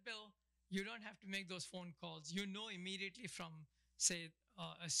get the bill, you don't have to make those phone calls. You know immediately from, say,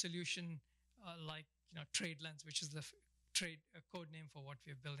 a solution like TradeLen, which is the trade code name for what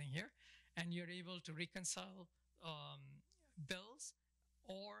we're building here, and you're able to reconcile bills,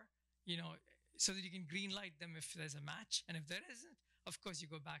 or so that you can green light them if there's a match, and if there isn't, of course you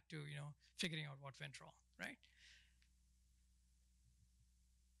go back to figuring out what went wrong, right?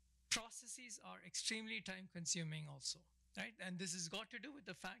 Processes are extremely time consuming also, right? And this has got to do with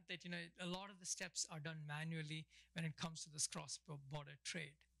the fact that a lot of the steps are done manually when it comes to this cross-border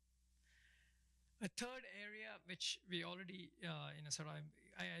trade. A third area, which we already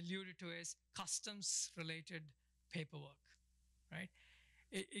I alluded to, is customs-related paperwork, right?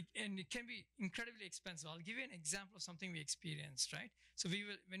 And it can be incredibly expensive. I'll give you an example of something we experienced, right? So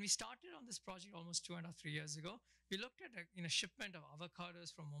when we started on this project almost 2.5, 3 years ago, we looked at a shipment of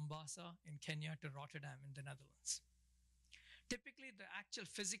avocados from Mombasa in Kenya to Rotterdam in the Netherlands. Typically, the actual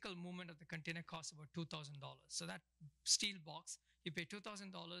physical movement of the container costs about $2,000. So that steel box, you pay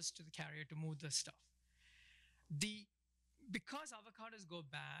 $2,000 to the carrier to move the stuff. Because avocados go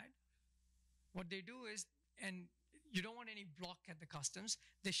bad, what they do is, and you don't want any block at the customs,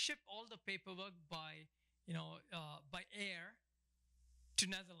 they ship all the paperwork by air to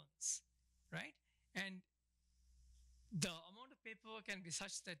Netherlands, right? And the amount of paperwork can be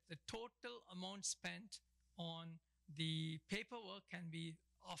such that the total amount spent on the paperwork can be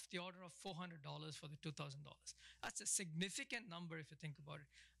of the order of $400 for the $2,000. That's a significant number if you think about it.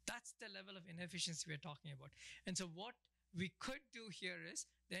 That's the level of inefficiency we're talking about. And so what we could do here is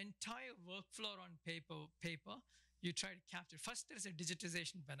the entire workflow on paper, you try to capture. First, there's a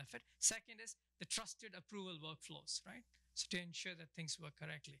digitization benefit. Second is the trusted approval workflows, right? So to ensure that things work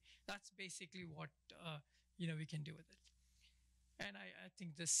correctly. That's basically what we can do with it. And I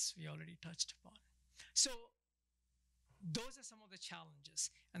think this we already touched upon. So those are some of the challenges.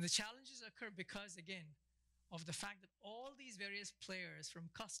 And the challenges occur because, again, of the fact that all these various players, from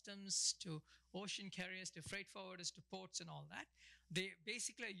customs to ocean carriers to freight forwarders to ports and all that, they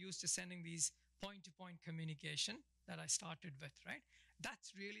basically are used to sending these point-to-point communication that I started with, right?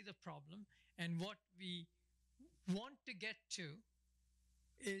 That's really the problem. And what we want to get to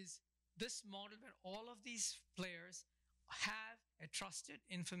is this model where all of these players have a trusted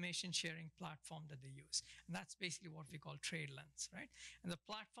information sharing platform that they use. And that's basically what we call TradeLen, right? And the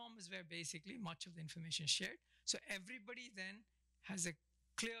platform is where basically much of the information is shared. So everybody then has a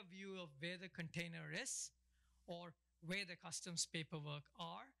clear view of where the container is or where the customs paperwork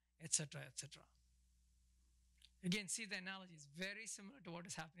are, etc., etc. Again, see the analogy is very similar to what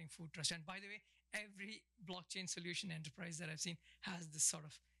is happening in Food Trust. And by the way, every blockchain solution enterprise that I've seen has this sort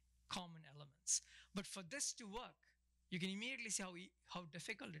of common elements. But for this to work, you can immediately see how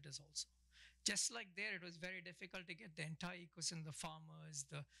difficult it is also. Just like there, it was very difficult to get the entire ecosystem, the farmers,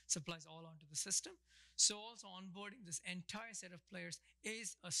 the suppliers all onto the system. So also onboarding this entire set of players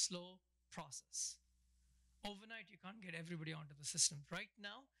is a slow process. Overnight, you can't get everybody onto the system. Right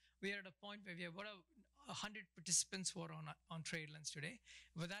now, we are at a point where we have about 100 participants who are on TradeLen today,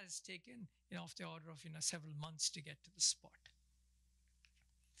 but that has taken off the order of several months to get to the spot.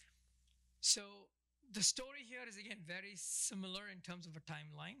 So the story here is again very similar in terms of a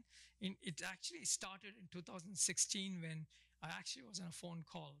timeline. It actually started in 2016 when I actually was on a phone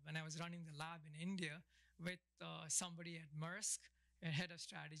call when I was running the lab in India with somebody at Maersk, a head of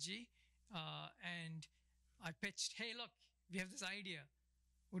strategy, and I pitched, hey, look, we have this idea.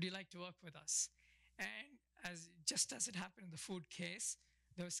 Would you like to work with us? And just as it happened in the food case,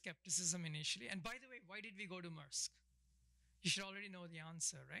 there was skepticism initially. And by the way, why did we go to Maersk? You should already know the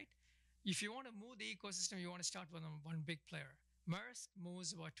answer, right? If you want to move the ecosystem, you want to start with one big player. Maersk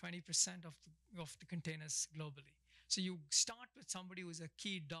moves about 20% of the containers globally. So you start with somebody who's a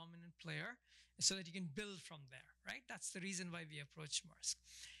key dominant player so that you can build from there, right? That's the reason why we approached Maersk.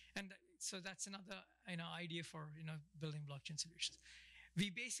 And so that's another idea for building blockchain solutions. We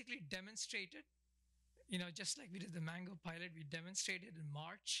basically demonstrated, just like we did the Mango pilot, we demonstrated in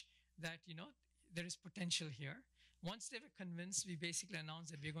March that there is potential here. Once they were convinced, we basically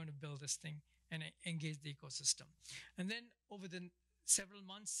announced that we're going to build this thing and engage the ecosystem. And then over the several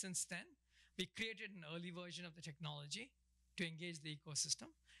months since then, we created an early version of the technology to engage the ecosystem.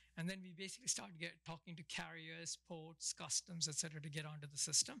 And then we basically started talking to carriers, ports, customs, et cetera, to get onto the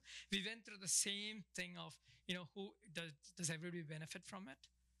system. We went through the same thing of, who does everybody benefit from it,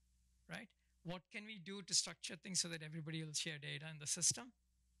 right? What can we do to structure things so that everybody will share data in the system?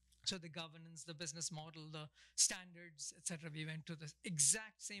 So the governance, the business model, the standards, et cetera, we went through the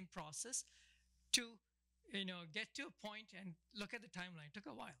exact same process to, get to a point and look at the timeline. It took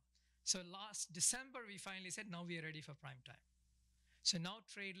a while. So last December, we finally said, now we are ready for prime time. So now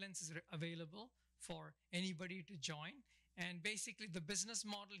TradeLen is available for anybody to join. And basically the business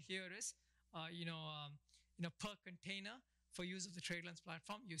model here is, per container for use of the TradeLen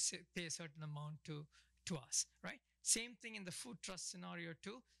platform, you pay a certain amount to us, right? Same thing in the Food Trust scenario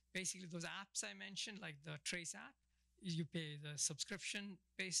too. Basically those apps I mentioned, like the Trace app, you pay the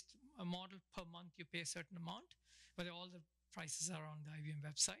subscription-based model per month, you pay a certain amount, but all the prices are on the IBM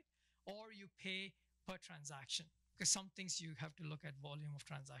website, or you pay per transaction. Because some things you have to look at volume of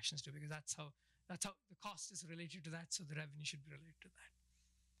transactions too, because that's how the cost is related to that, so the revenue should be related to that.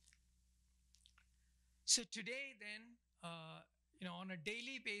 So today then, on a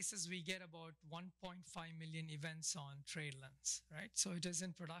daily basis, we get about 1.5 million events on TradeLen, right? So it is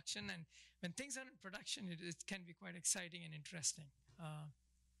in production, and when things are in production, it can be quite exciting and interesting.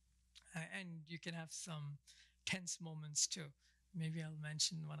 And you can have some tense moments too. Maybe I'll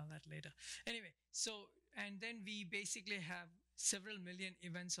mention one of that later. Anyway, and then we basically have several million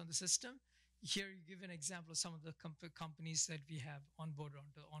events on the system. Here you give an example of some of the companies that we have onboarded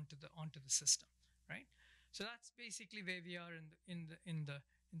onto the system, right? So that's basically where we are in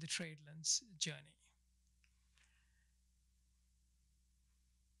the TradeLen journey.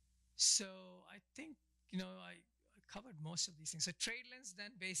 So I think I covered most of these things. So TradeLen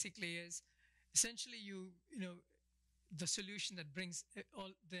then basically is essentially the solution that brings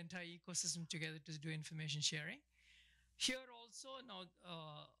the entire ecosystem together to do information sharing. Here also now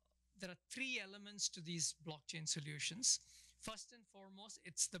there are three elements to these blockchain solutions. First and foremost,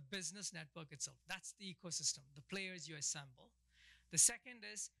 it's the business network itself. That's the ecosystem, the players you assemble. The second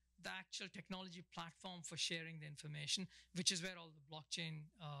is the actual technology platform for sharing the information, which is where all the blockchain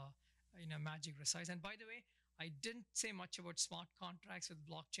magic resides. And by the way, I didn't say much about smart contracts with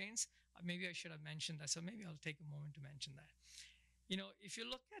blockchains. Maybe I should have mentioned that. So maybe I'll take a moment to mention that. If you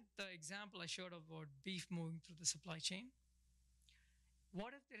look at the example I showed about beef moving through the supply chain,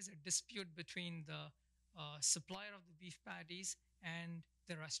 what if there is a dispute between the supplier of the beef patties and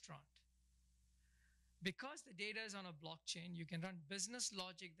the restaurant? Because the data is on a blockchain, you can run business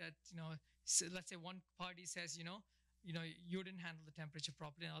logic that, let's say one party says, you didn't handle the temperature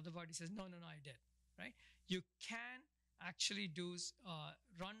properly, and the other party says, no, I did, right? You can actually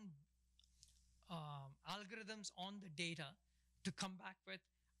run algorithms on the data to come back with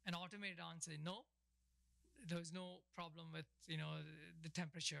an automated answer. No, there was no problem with the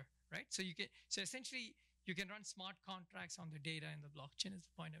temperature, right? So essentially you can run smart contracts on the data in the blockchain is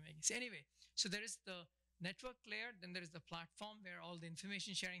the point I'm making. So anyway, so there is the network layer, then there is the platform where all the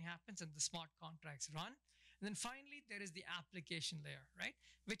information sharing happens and the smart contracts run. And then finally there is the application layer, right?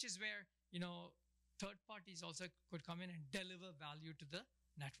 Which is where third parties also could come in and deliver value to the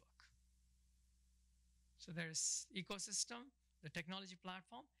network. So there's ecosystem, the technology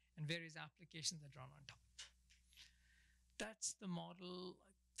platform, and various applications that run on top. That's the model,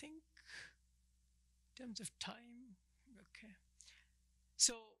 I think, in terms of time. Okay.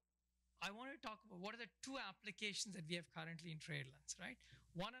 So I want to talk about what are the two applications that we have currently in TradeLens, right?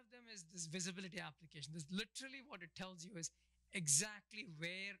 One of them is this visibility application. This literally what it tells you is exactly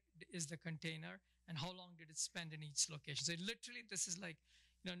where is the container and how long did it spend in each location. So literally this is like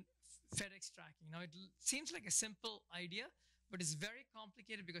FedEx tracking. Now it seems like a simple idea, but it's very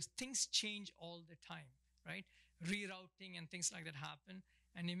complicated because things change all the time, right? Rerouting and things like that happen.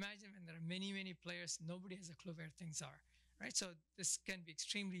 And imagine when there are many, many players, nobody has a clue where things are, right? So this can be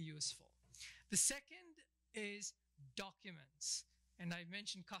extremely useful. The second is documents. And I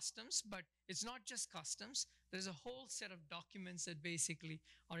mentioned customs, but it's not just customs. There's a whole set of documents that basically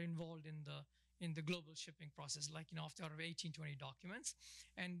are involved in the global shipping process, like of the order of 18, 20 documents.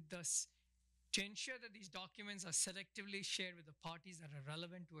 And thus, to ensure that these documents are selectively shared with the parties that are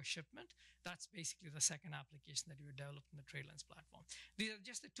relevant to a shipment, that's basically the second application that we developed in the TradeLens platform. These are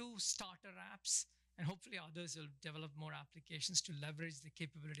just the two starter apps, and hopefully others will develop more applications to leverage the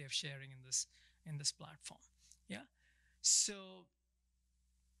capability of sharing in this platform. Yeah. So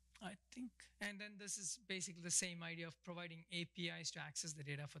I think, and then this is basically the same idea of providing APIs to access the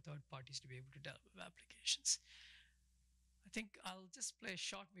data for third parties to be able to develop applications. I think I'll just play a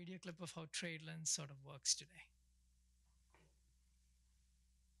short video clip of how TradeLens sort of works today.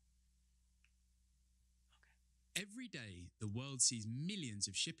 Okay. Every day, the world sees millions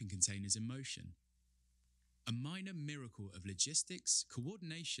of shipping containers in motion. A minor miracle of logistics,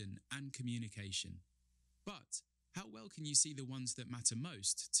 coordination, and communication. But how well can you see the ones that matter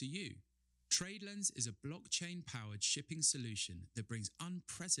most to you? TradeLens is a blockchain-powered shipping solution that brings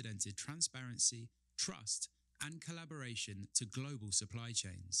unprecedented transparency, trust, and collaboration to global supply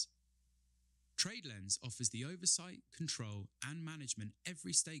chains. TradeLens offers the oversight, control, and management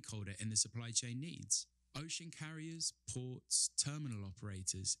every stakeholder in the supply chain needs. Ocean carriers, ports, terminal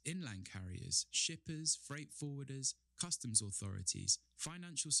operators, inland carriers, shippers, freight forwarders, customs authorities,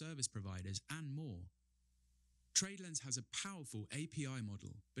 financial service providers, and more. TradeLens has a powerful API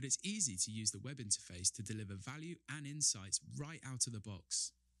model, but it's easy to use the web interface to deliver value and insights right out of the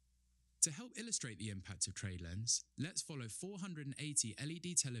box. To help illustrate the impact of TradeLens, let's follow 480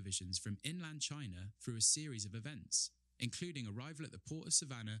 LED televisions from inland China through a series of events, including arrival at the port of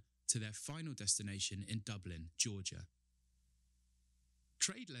Savannah to their final destination in Dublin, Georgia.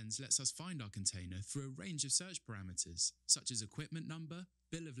 TradeLens lets us find our container through a range of search parameters, such as equipment number,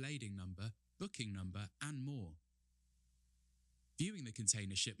 bill of lading number, booking number, and more. Viewing the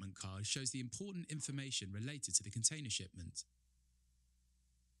container shipment card shows the important information related to the container shipment.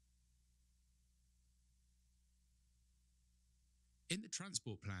 In the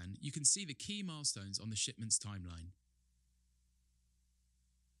transport plan, you can see the key milestones on the shipment's timeline.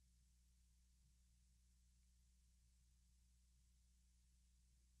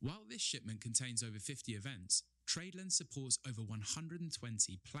 While this shipment contains over 50 events, TradeLens supports over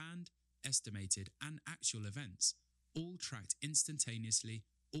 120 planned, estimated, and actual events, all tracked instantaneously,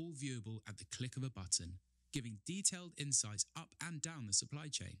 all viewable at the click of a button, giving detailed insights up and down the supply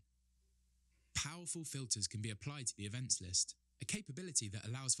chain. Powerful filters can be applied to the events list, a capability that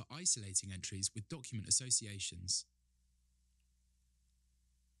allows for isolating entries with document associations.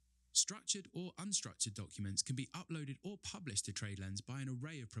 Structured or unstructured documents can be uploaded or published to TradeLens by an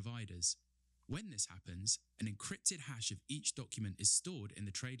array of providers. When this happens, an encrypted hash of each document is stored in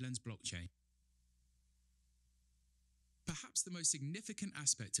the TradeLens blockchain. Perhaps the most significant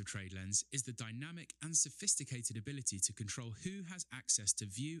aspect of TradeLens is the dynamic and sophisticated ability to control who has access to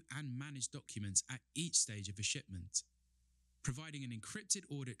view and manage documents at each stage of a shipment, providing an encrypted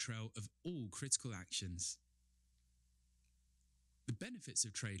audit trail of all critical actions. The benefits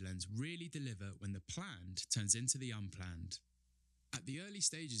of TradeLens really deliver when the planned turns into the unplanned. At the early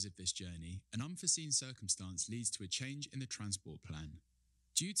stages of this journey, an unforeseen circumstance leads to a change in the transport plan.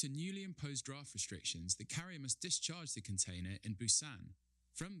 Due to newly imposed draft restrictions, the carrier must discharge the container in Busan.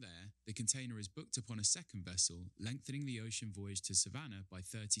 From there, the container is booked upon a second vessel, lengthening the ocean voyage to Savannah by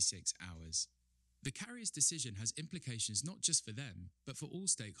 36 hours. The carrier's decision has implications not just for them, but for all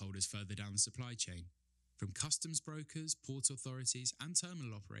stakeholders further down the supply chain. from customs brokers, port authorities, and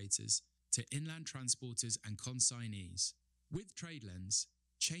terminal operators to inland transporters and consignees. With TradeLens,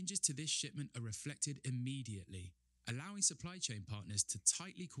 changes to this shipment are reflected immediately, allowing supply chain partners to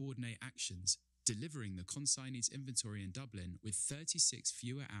tightly coordinate actions, delivering the consignee's inventory in Dublin with 36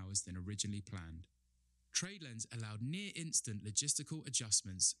 fewer hours than originally planned. TradeLens allowed near-instant logistical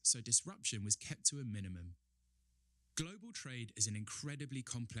adjustments, so disruption was kept to a minimum. Global trade is an incredibly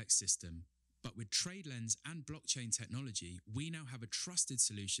complex system, but with TradeLens and blockchain technology, we now have a trusted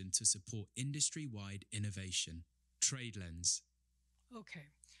solution to support industry-wide innovation. TradeLens.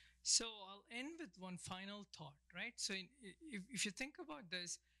 Okay, so I'll end with one final thought, right? So if you think about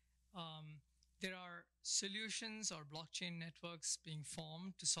this, there are solutions or blockchain networks being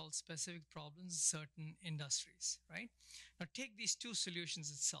formed to solve specific problems in certain industries, right? Now take these two solutions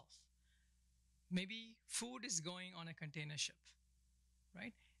itself. Maybe food is going on a container ship,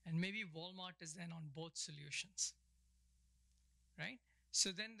 right? And maybe Walmart is then on both solutions, right?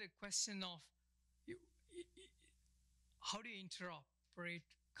 So then the question of how do you interoperate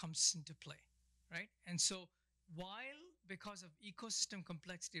comes into play, right? And so while because of ecosystem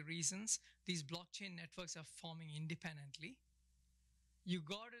complexity reasons, these blockchain networks are forming independently, you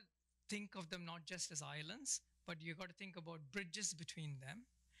got to think of them not just as islands, but you got to think about bridges between them.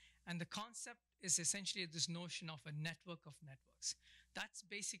 And the concept is essentially this notion of a network of networks. That's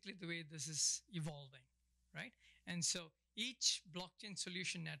basically the way this is evolving, right? And so each blockchain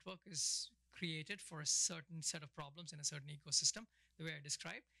solution network is created for a certain set of problems in a certain ecosystem, the way I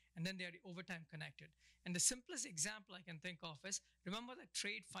described, and then they are over time connected. And the simplest example I can think of is, remember the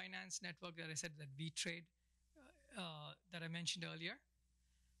trade finance network that I said that VTrade that I mentioned earlier?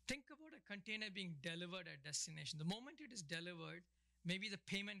 Think about a container being delivered at destination. The moment it is delivered, maybe the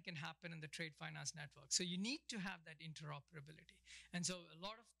payment can happen in the trade finance network. So you need to have that interoperability. And so a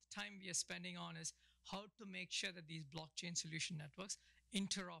lot of the time we are spending on is how to make sure that these blockchain solution networks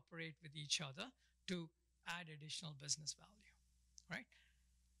interoperate with each other to add additional business value, right?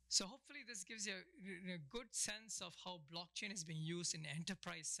 So hopefully this gives you a good sense of how blockchain is being used in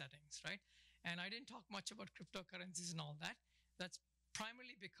enterprise settings, right? And I didn't talk much about cryptocurrencies and all that. That's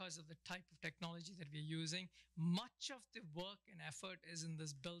primarily because of the type of technology that we're using. Much of the work and effort is in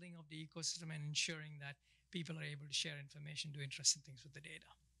this building of the ecosystem and ensuring that people are able to share information, do interesting things with the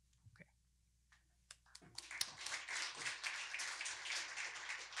data. Okay.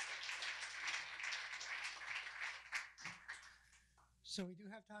 So we do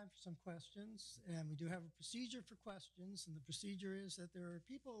have time for some questions, and we do have a procedure for questions, and the procedure is that there are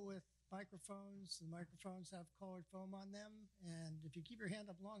people with microphones. The microphones have colored foam on them, and if you keep your hand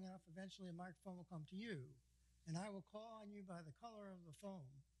up long enough, eventually a microphone will come to you, and I will call on you by the color of the foam.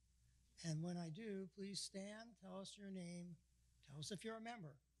 And when I do, please stand, tell us your name, tell us if you're a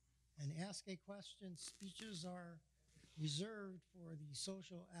member, and ask a question. Speeches are reserved for the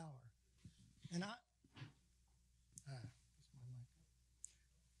social hour. And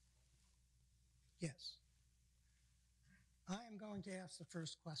yes. I am going to ask the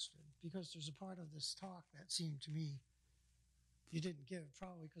first question because there's a part of this talk that seemed to me you didn't give,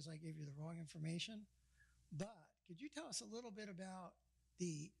 probably because I gave you the wrong information. But could you tell us a little bit about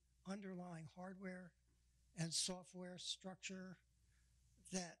the underlying hardware and software structure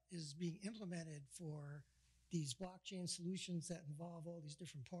that is being implemented for these blockchain solutions that involve all these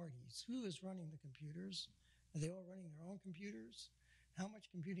different parties? Who is running the computers? Are they all running their own computers? How much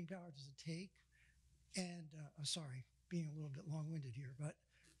computing power does it take? And I'm sorry, being a little bit long-winded here, but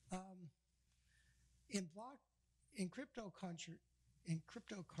in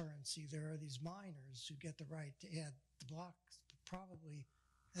cryptocurrency, there are these miners who get the right to add the blocks. Probably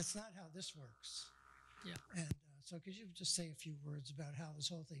that's not how this works. Yeah. And so could you just say a few words about how this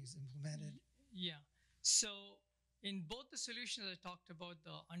whole thing is implemented? Yeah. So in both the solutions I talked about,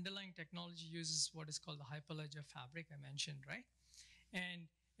 the underlying technology uses what is called the Hyperledger fabric I mentioned, right? And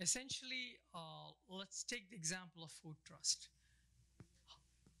essentially, let's take the example of Food Trust.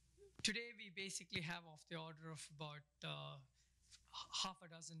 Today, we basically have of the order of about half a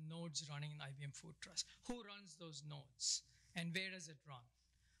dozen nodes running in IBM Food Trust. Who runs those nodes and where does it run?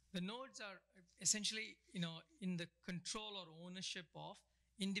 The nodes are essentially, in the control or ownership of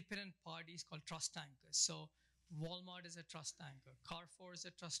independent parties called trust anchors. So Walmart is a trust anchor, Carrefour is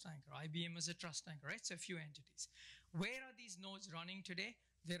a trust anchor, IBM is a trust anchor, right? So a few entities. Where are these nodes running today?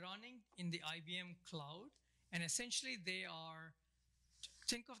 They're running in the IBM cloud, and essentially they are,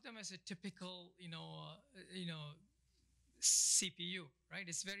 think of them as a typical, CPU, right?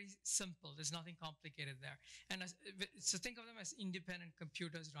 It's very simple. There's nothing complicated there. And so think of them as independent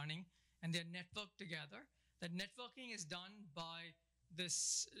computers running, and they're networked together. That networking is done by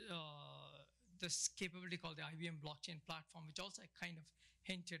this this capability called the IBM blockchain platform, which also I kind of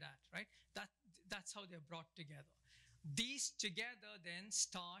hinted at, right? That's how they're brought together. These together then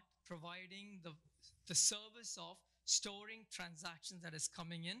start providing the service of storing transactions that is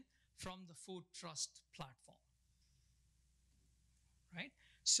coming in from the Food Trust platform, right?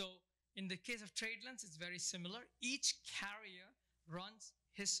 So in the case of TradeLens, it's very similar. Each carrier runs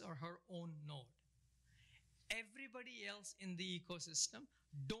his or her own node. Everybody else in the ecosystem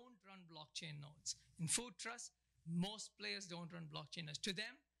don't run blockchain nodes. In Food Trust, most players don't run blockchain nodes. To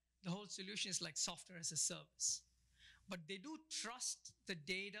them, the whole solution is like software as a service. But they do trust the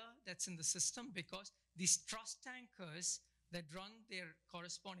data that's in the system because these trust tankers that run their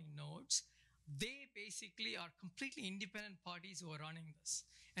corresponding nodes, they basically are completely independent parties who are running this.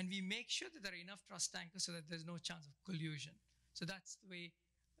 And we make sure that there are enough trust tankers so that there's no chance of collusion. So that's the way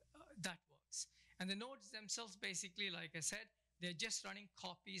that works. And the nodes themselves, basically, like I said, they're just running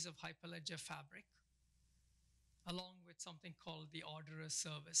copies of Hyperledger Fabric, along with something called the orderer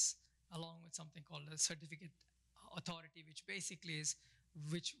service, along with something called a certificate authority, which basically is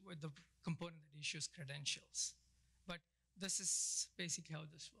the component that issues credentials. But this is basically how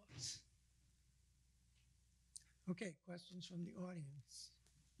this works. Okay, questions from the audience?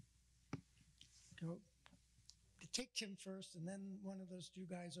 Go. Take Tim first, and then one of those two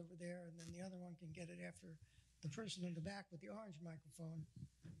guys over there, and then the other one can get it after the person in the back with the orange microphone.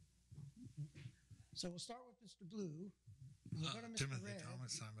 So we'll start with Mr. Blue. We'll go to Mr. Timothy Red.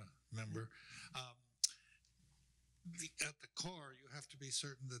 Thomas, I'm a member. At the core, you have to be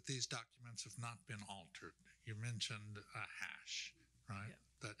certain that these documents have not been altered. You mentioned a hash, right?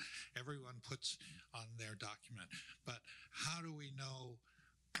 Yeah. That everyone puts on their document. But how do we know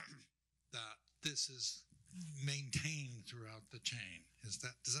that this is maintained throughout the chain? Does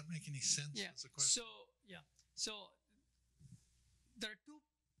that make any sense as a question? So there are two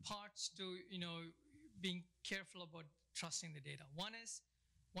parts to being careful about trusting the data. One is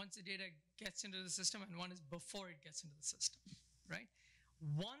once the data gets into the system, and one is before it gets into the system, right?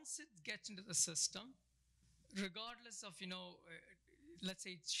 Once it gets into the system, regardless of let's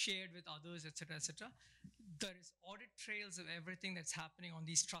say it's shared with others, etc., there is audit trails of everything that's happening on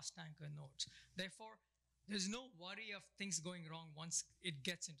these trust anchor nodes. Therefore, there's no worry of things going wrong once it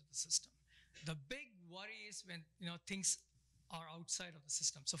gets into the system. The big worry is when things are outside of the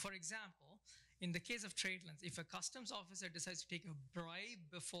system. So for example, in the case of TradeLens, if a customs officer decides to take a bribe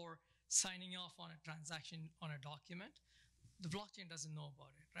before signing off on a transaction on a document, the blockchain doesn't know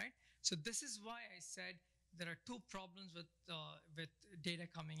about it, right? So this is why I said there are two problems with data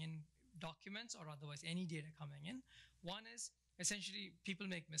coming in, documents or otherwise any data coming in. One is essentially people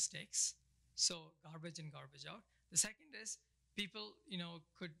make mistakes, so garbage in, garbage out. The second is people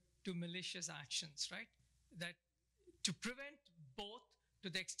could do malicious actions, right? That to prevent both, to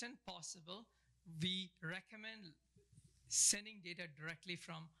the extent possible, we recommend sending data directly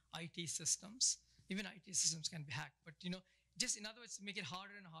from IT systems. Even IT systems can be hacked, but just in other words, to make it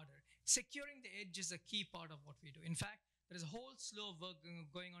harder and harder. Securing the edge is a key part of what we do. In fact, there is a whole slew of work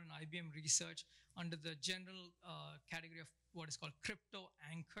going on in IBM research under the general category of what is called crypto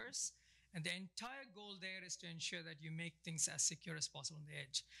anchors. And the entire goal there is to ensure that you make things as secure as possible on the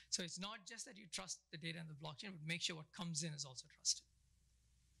edge. So it's not just that you trust the data in the blockchain, but make sure what comes in is also trusted.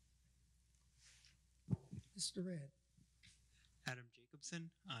 Mr. Red. Adam Jacobson.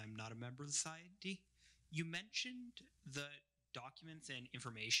 I'm not a member of the society. You mentioned that documents and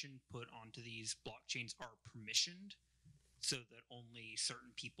information put onto these blockchains are permissioned so that only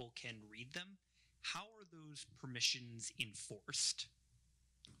certain people can read them. How are those permissions enforced?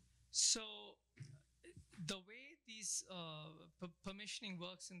 So the way these permissioning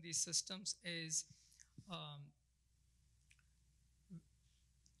works in these systems is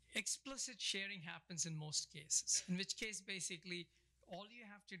explicit sharing happens in most cases, in which case basically all you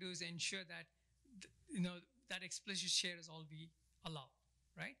have to do is ensure that that explicit share is all we allow,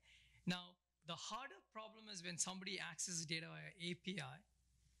 right? Now, the harder problem is when somebody accesses data via API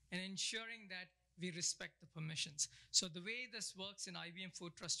and ensuring that we respect the permissions. So the way this works in IBM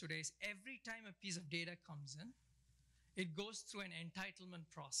Food Trust today is every time a piece of data comes in, it goes through an entitlement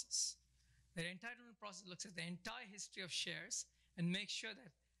process. The entitlement process looks at the entire history of shares and makes sure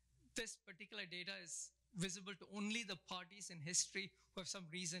that this particular data is visible to only the parties in history who have some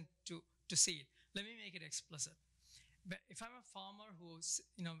reason to see it. Let me make it explicit. But if I'm a farmer who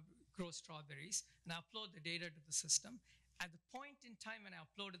grows strawberries and I upload the data to the system, at the point in time when I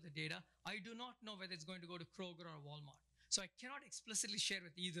uploaded the data, I do not know whether it's going to go to Kroger or Walmart. So I cannot explicitly share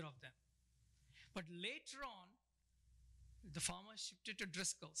with either of them. But later on, the farmer shipped it to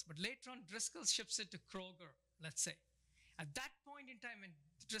Driscoll's. But later on, Driscoll ships it to Kroger, let's say. At that point in time, when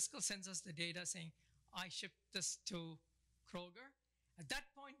Driscoll sends us the data saying, I shipped this to Kroger, at that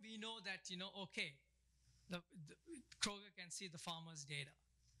point we know that, okay, the Kroger can see the farmer's data.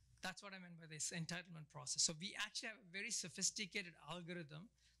 That's what I meant by this entitlement process. So we actually have a very sophisticated algorithm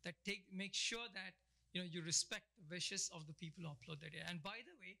that makes sure that you respect the wishes of the people who upload the data. And by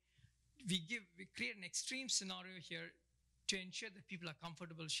the way, we create an extreme scenario here to ensure that people are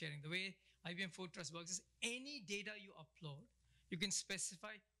comfortable sharing. The way IBM Food Trust works is any data you upload, you can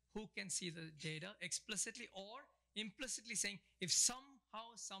specify who can see the data explicitly or implicitly, saying if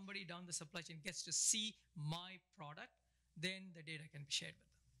somehow somebody down the supply chain gets to see my product, then the data can be shared with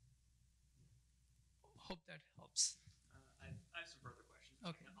them. Hope that helps. I have some further questions.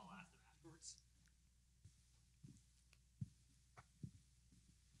 Okay. I'll ask them afterwards.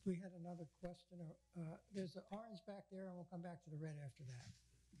 We had another question. There's the orange back there, and we'll come back to the red after that.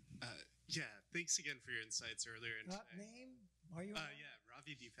 Yeah, thanks again for your insights earlier. Name? Are you a member? Yeah,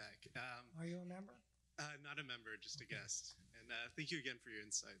 Ravi Deepak. Are you a member? Not a member, just a guest. And thank you again for your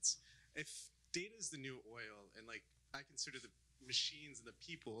insights. If data is the new oil, and I consider the machines and the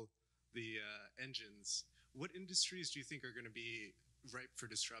people the engines, what industries do you think are going to be ripe for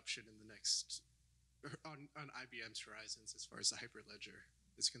disruption in the next, on IBM's horizons as far as the Hyperledger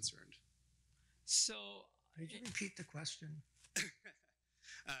is concerned? So, could you repeat the question?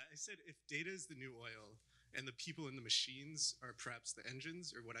 I said if data is the new oil and the people and the machines are perhaps the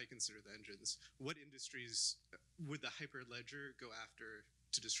engines, or what I consider the engines, what industries would the Hyperledger go after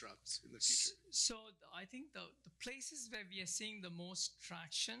to disrupt in the future? So I think the places where we are seeing the most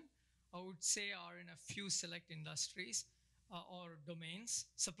traction, I would say, are in a few select industries or domains.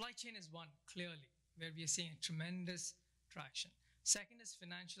 Supply chain is one, clearly, where we are seeing a tremendous traction. Second is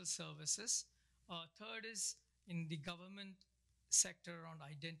financial services. Third is in the government sector around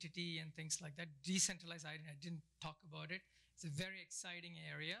identity and things like that. Decentralized identity, I didn't talk about it. It's a very exciting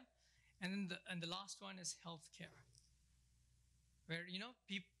area. And then the last one is healthcare, where,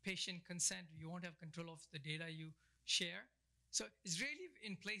 patient consent, you won't have control of the data you share. So it's really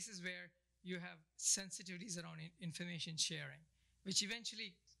in places where you have sensitivities around information sharing, which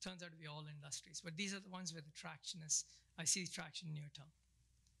eventually turns out to be all industries. But these are the ones where the traction is, I see traction near term.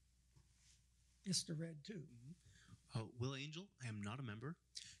 Mr. Red, too. Will Angel, I am not a member.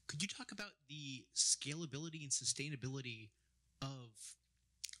 Could you talk about the scalability and sustainability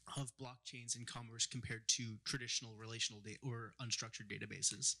of blockchains in commerce compared to traditional relational data or unstructured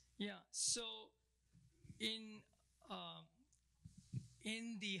databases? Yeah, so in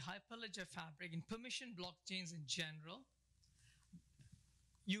the Hyperledger fabric, in permission blockchains in general,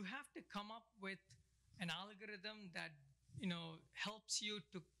 you have to come up with an algorithm that helps you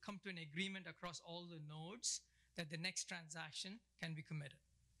to come to an agreement across all the nodes that the next transaction can be committed.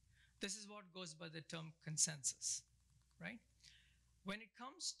 This is what goes by the term consensus, right? When it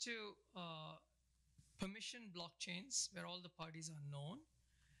comes to permission blockchains, where all the parties are known,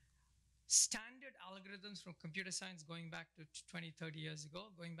 standard algorithms from computer science going back to 20, 30 years ago,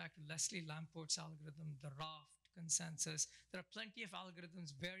 going back to Leslie Lamport's algorithm, the raft consensus, there are plenty of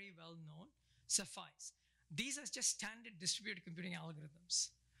algorithms very well known, suffice. These are just standard distributed computing algorithms.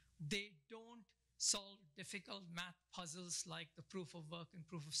 They don't solve difficult math puzzles like the proof of work and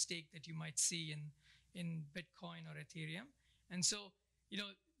proof of stake that you might see in Bitcoin or Ethereum. And so,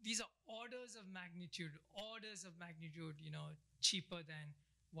 these are orders of magnitude, cheaper than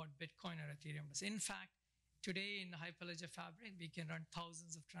what Bitcoin or Ethereum does. In fact, today in the Hyperledger fabric, we can run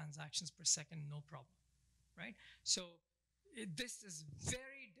thousands of transactions per second, no problem, right? So this is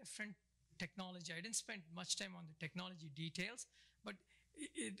very different technology. I didn't spend much time on the technology details, but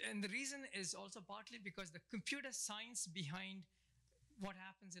and the reason is also partly because the computer science behind what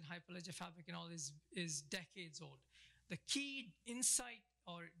happens in Hyperledger fabric and all is decades old. The key insight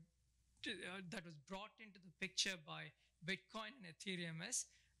that was brought into the picture by Bitcoin and Ethereum is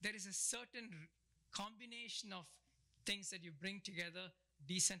there is a certain combination of things that you bring together: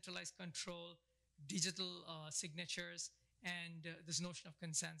 decentralized control, digital signatures, and this notion of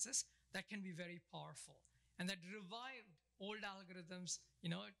consensus that can be very powerful, and that revived old algorithms,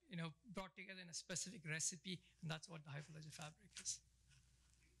 brought together in a specific recipe, and that's what the Hyperledger fabric is.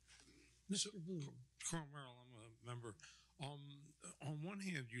 Mr. Blue. Carl Merrill, I'm a member. On one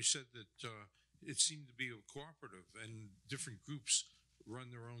hand, you said that it seemed to be a cooperative and different groups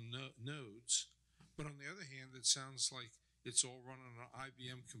run their own nodes. But on the other hand, it sounds like it's all run on an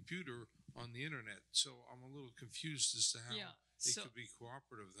IBM computer on the internet. So I'm a little confused as to how it could be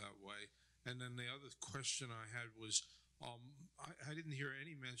cooperative that way. And then the other question I had was, I didn't hear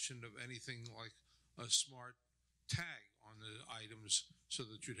any mention of anything like a smart tag on the items so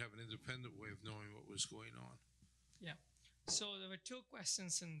that you'd have an independent way of knowing what was going on. Yeah. So there were two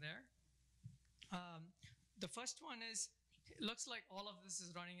questions in there. The first one is, it looks like all of this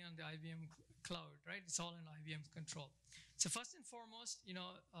is running on the IBM cloud, right? It's all in IBM's control. So first and foremost,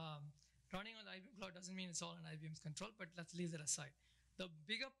 running on the IBM cloud doesn't mean it's all in IBM's control, but let's leave that aside. The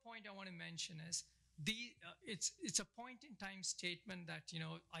bigger point I want to mention is it's a point in time statement that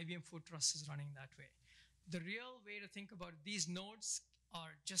IBM Food Trust is running that way. The real way to think about it, these nodes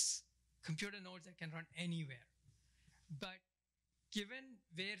are just computer nodes that can run anywhere. But given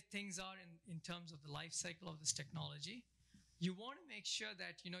where things are in terms of the life cycle of this technology, you want to make sure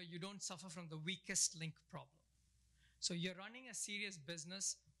that you don't suffer from the weakest link problem. So you're running a serious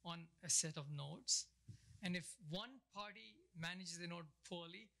business on a set of nodes, and if one party manages the node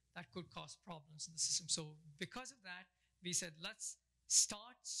poorly, that could cause problems in the system. So because of that, we said let's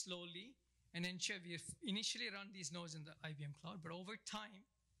start slowly and ensure we initially run these nodes in the IBM cloud, but over time,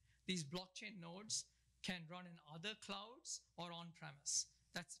 these blockchain nodes can run in other clouds or on-premise.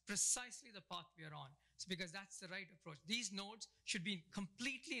 That's precisely the path we are on. So because that's the right approach. These nodes should be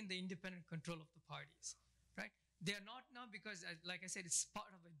completely in the independent control of the parties, right? They are not now because, like I said, it's part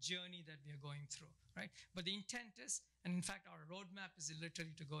of a journey that we are going through, right? But the intent is, and in fact, our roadmap is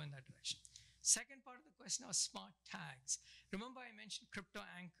literally to go in that direction. Second part of the question was smart tags. Remember I mentioned crypto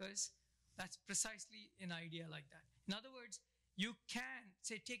anchors? That's precisely an idea like that. In other words, you can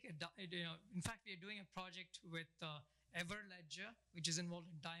say in fact, we are doing a project with Everledger, which is involved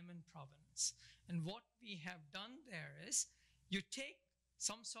in diamond provenance. And what we have done there is you take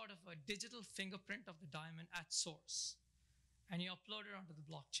some sort of a digital fingerprint of the diamond at source, and you upload it onto the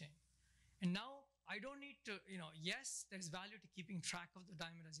blockchain. And now I don't need to, yes, there's value to keeping track of the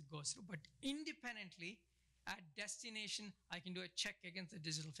diamond as it goes through, but independently at destination, I can do a check against the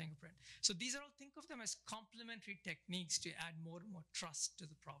digital fingerprint. So these are all, think of them as complementary techniques to add more and more trust to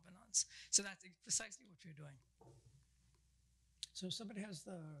the provenance. So that's precisely what we're doing. So somebody has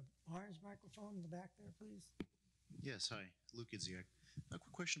the orange microphone in the back there, please. Yes, hi, Luke Idziak. A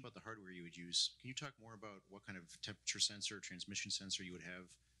quick question about the hardware you would use. Can you talk more about what kind of temperature sensor, transmission sensor you would have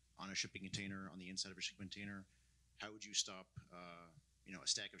on a shipping container, on the inside of a shipping container? How would you stop, a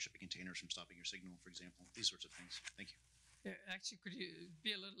stack of shipping containers from stopping your signal, for example? These sorts of things. Thank you. Yeah, actually, could you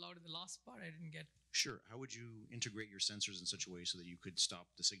be a little louder? The last part I didn't get. Sure. How would you integrate your sensors in such a way so that you could stop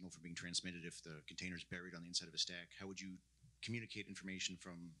the signal from being transmitted if the container is buried on the inside of a stack? How would you communicate information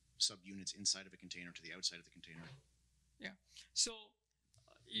from subunits inside of a container to the outside of the container? Yeah. So,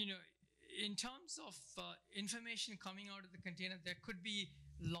 in terms of information coming out of the container, there could be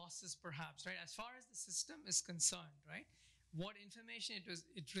losses perhaps, right? As far as the system is concerned, right? What information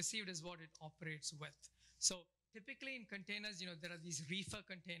it received is what it operates with. So typically in containers, there are these reefer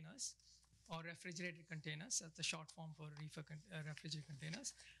containers or refrigerated containers. That's the short form for refrigerated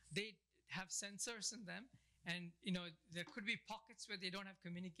containers. They have sensors in them, and there could be pockets where they don't have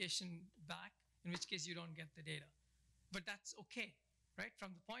communication back, in which case you don't get the data. But that's okay, right?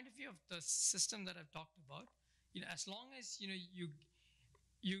 From the point of view of the system that I've talked about, as long as you're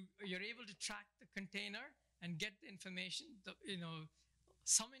able to track the container and get the information,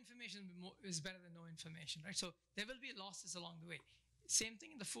 some information is better than no information, right? So there will be losses along the way. Same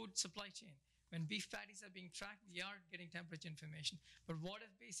thing in the food supply chain. When beef patties are being tracked, we are getting temperature information. But what if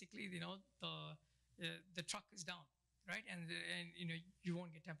basically the truck is down, right? And you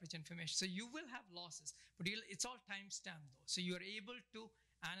won't get temperature information. So you will have losses, but it's all timestamped though. So you are able to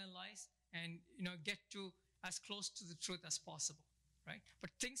analyze and get to as close to the truth as possible, right?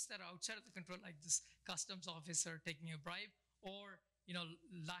 But things that are outside of the control, like this customs officer taking a bribe or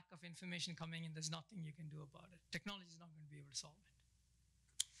lack of information coming in, there's nothing you can do about it. Technology is not going to be able to solve it.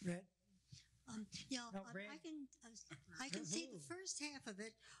 Red? I can see the first half of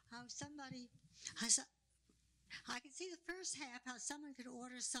it, how somebody has. I can see the first half, how someone could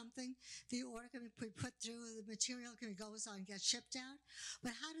order something, the order can be put through, the material goes on, get shipped out.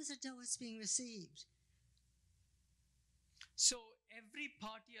 But how does it know it's being received? So every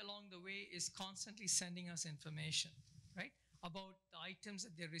party along the way is constantly sending us information, right, about the items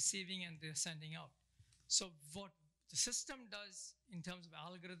that they're receiving and they're sending out. So what the system does in terms of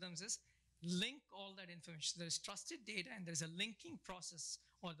algorithms is link all that information. There's trusted data and there's a linking process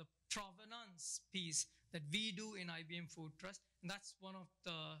or the provenance piece that we do in IBM Food Trust. And that's one of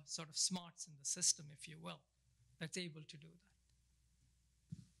the sort of smarts in the system, if you will, that's able to do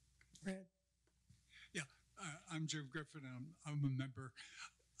that. Red? Yeah, I'm Jim Griffin. I'm a member.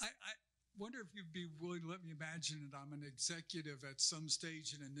 I wonder if you'd be willing to let me imagine that I'm an executive at some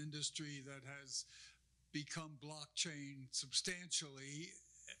stage in an industry that has become blockchain substantially.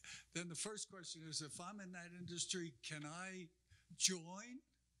 Then the first question is, if I'm in that industry, can I join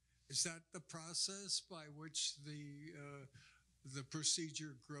Is that the process by which the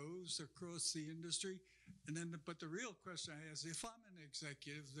procedure grows across the industry? And then, but the real question I ask, if I'm an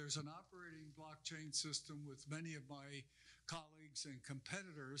executive, there's an operating blockchain system with many of my colleagues and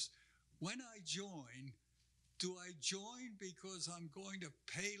competitors. When I join, do I join because I'm going to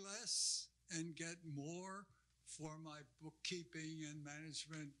pay less and get more for my bookkeeping and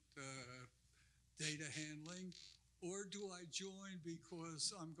management data handling? Or do I join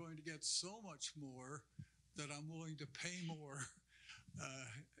because I'm going to get so much more that I'm willing to pay more?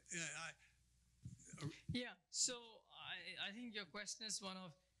 Yeah, so I think your question is one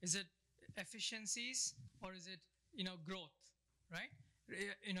of, is it efficiencies or is it, growth, right?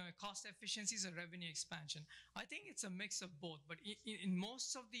 Cost efficiencies or revenue expansion. I think it's a mix of both, but in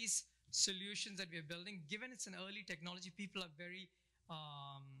most of these solutions that we're building, given it's an early technology, people are very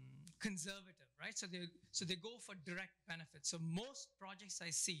conservative, right? So they go for direct benefits. So most projects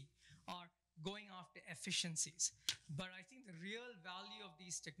I see are going after efficiencies. But I think the real value of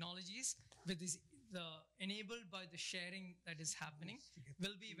these technologies with enabled by the sharing that is happening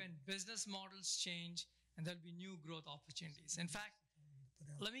will be when business models change and there'll be new growth opportunities. In fact,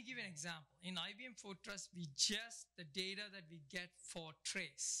 let me give you an example. In IBM Food Trust, the data that we get for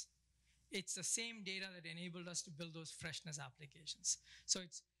trace, it's the same data that enabled us to build those freshness applications.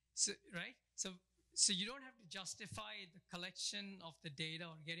 Right? So you don't have to justify the collection of the data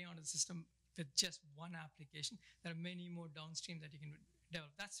or getting onto the system with just one application. There are many more downstream that you can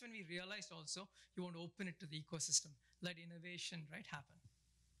develop. That's when we realized also you want to open it to the ecosystem, let innovation happen.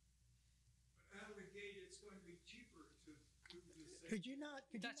 But out of the gate, it's going to be cheaper to do the same. Could you not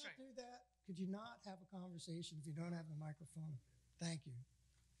do that? Could you not have a conversation if you don't have a microphone? Thank you.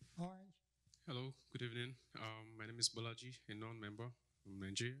 Orange. Hello, good evening. My name is Bolaji, a non-member from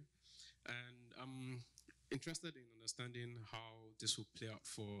Nigeria. And I'm interested in understanding how this will play out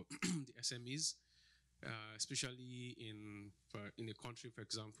for the SMEs, especially in a country, for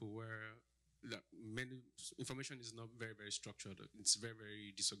example, where many information is not very, very structured. It's very,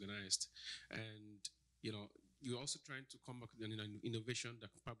 very disorganized. And, you're also trying to come up with an innovation that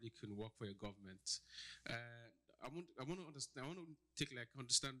probably can work for your government. I want to understand. I want to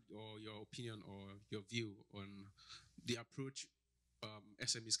understand your opinion or your view on the approach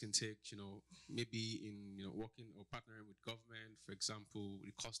SMEs can take. Maybe in working or partnering with government, for example,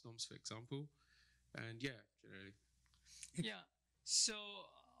 with customs, for example, and generally. Yeah. So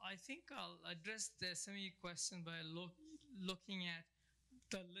I think I'll address the SME question by looking at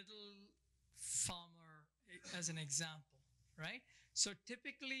the little farmer as an example, right? So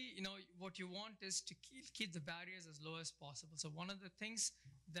typically, what you want is to keep the barriers as low as possible. So one of the things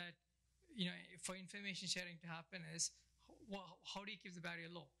that, for information sharing to happen is, how do you keep the barrier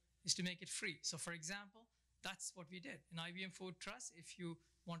low? Is to make it free. So for example, that's what we did. In IBM Food Trust, if you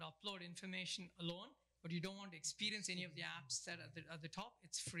want to upload information alone, but you don't want to experience any of the apps that are at the top,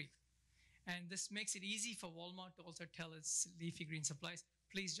 it's free. And this makes it easy for Walmart to also tell its leafy green suppliers,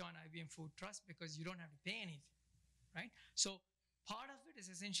 please join IBM Food Trust because you don't have to pay anything, right? So part of it is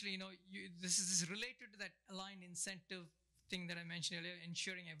essentially, this is related to that aligned incentive thing that I mentioned earlier,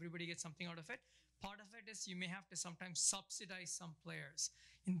 ensuring everybody gets something out of it. Part of it is you may have to sometimes subsidize some players.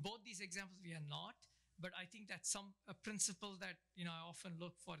 In both these examples, we are not, but I think that's a principle that I often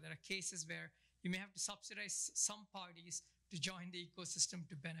look for. There are cases where you may have to subsidize some parties to join the ecosystem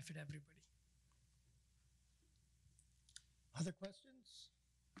to benefit everybody. Other questions?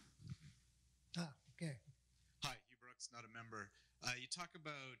 Okay. Hi, Hugh Brooks, not a member. You talk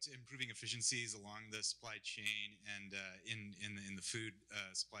about improving efficiencies along the supply chain and in the food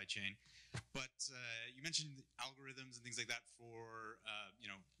supply chain, but you mentioned algorithms and things like that for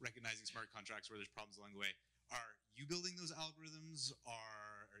recognizing smart contracts where there's problems along the way. Are you building those algorithms?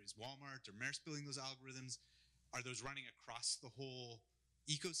 Or is Walmart or Maersk building those algorithms? Are those running across the whole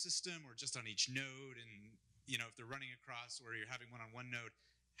ecosystem or just on each node? And if they're running across or you're having one on one node,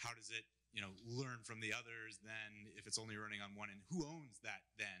 how does it learn from the others then if it's only running on one? And who owns that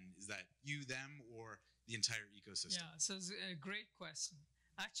then? Is that you, them, or the entire ecosystem? Yeah, so it's a great question.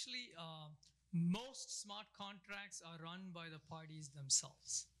 Actually, most smart contracts are run by the parties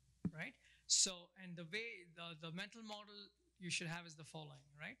themselves, right? So, and the way, the mental model you should have is the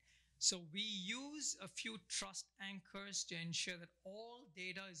following, right? So we use a few trust anchors to ensure that all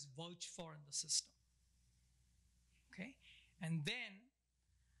data is vouched for in the system, okay? And then,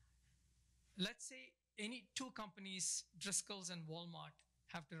 let's say any two companies, Driscoll's and Walmart,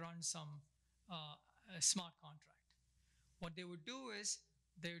 have to run some smart contract. What they would do is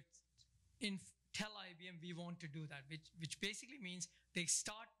they would tell IBM we want to do that, which basically means they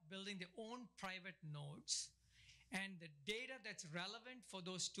start building their own private nodes, And the data that's relevant for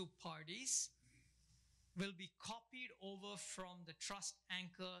those two parties will be copied over from the trust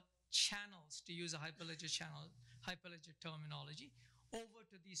anchor channels, to use a hyperledger terminology, over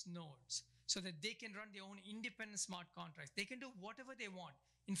to these nodes so that they can run their own independent smart contracts. They can do whatever they want.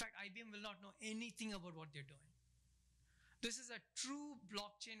 In fact, IBM will not know anything about what they're doing. This is a true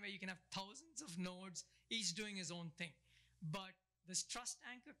blockchain where you can have thousands of nodes, each doing his own thing. But this trust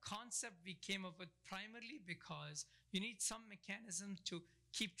anchor concept we came up with primarily because you need some mechanism to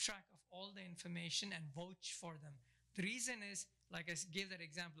keep track of all the information and vouch for them. The reason is, like I gave that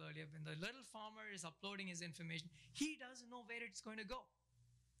example earlier, when the little farmer is uploading his information, he doesn't know where it's going to go.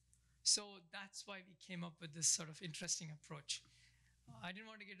 So that's why we came up with this sort of interesting approach. I didn't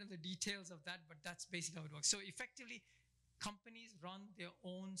want to get into the details of that, but that's basically how it works. So effectively, companies run their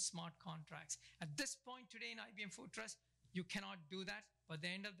own smart contracts. At this point today in IBM Food Trust, you cannot do that. By the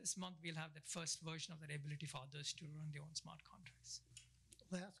end of this month, we'll have that first version of that ability for others to run their own smart contracts.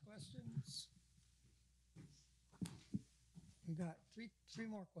 Last questions? We got three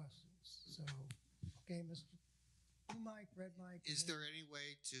more questions. So, okay, Mr. Blue mic, red mic. Is there any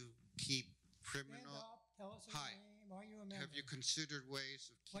way to keep criminal? Stand up, tell us your name. Are you a member? Have you considered ways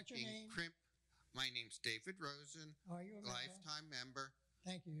of What's your keeping name? My name's David Rosen. Are you a member? Lifetime member.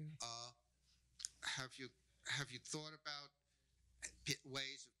 Thank you. Have you thought about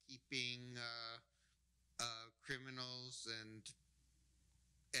ways of keeping criminals and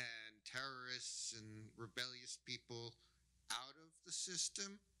terrorists and rebellious people out of the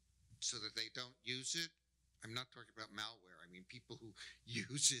system so that they don't use it? I'm not talking about malware. I mean people who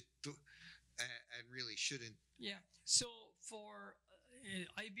use it and really shouldn't. Yeah. So for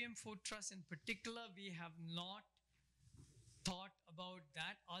IBM Food Trust in particular, we have not thought about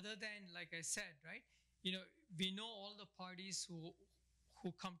that other than, like I said, right? You know, we know all the parties who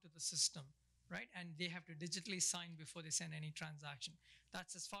come to the system, right? And they have to digitally sign before they send any transaction.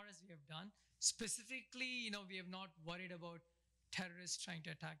 That's as far as we have done. Specifically, you know, we have not worried about terrorists trying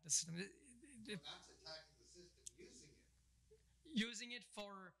to attack the system. Well, that's attacking the system, using it. Using it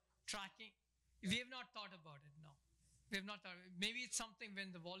for tracking. We have not thought about it, no. We have not thought. Maybe it's something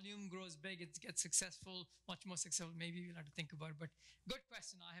when the volume grows big, it gets successful, much more successful. Maybe we'll have to think about it. But good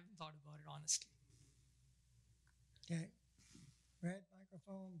question. I haven't thought about it, honestly. Okay. Red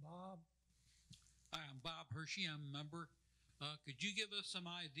microphone, Bob. Hi, I'm Bob Hershey. I'm a member. Could you give us some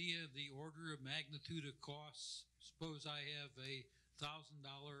idea of the order of magnitude of costs? Suppose I have a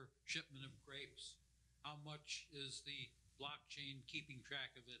 $1,000 shipment of grapes. How much is the blockchain keeping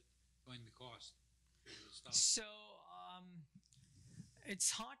track of it going to cost? So it's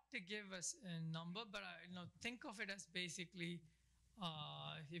hard to give us a number, but think of it as basically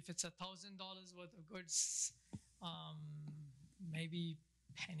if it's $1,000 worth of goods, maybe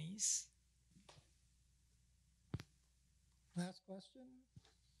pennies. Last question.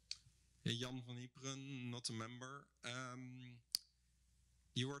 Jan van Yperen, not a member.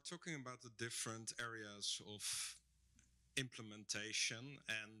 You were talking about the different areas of implementation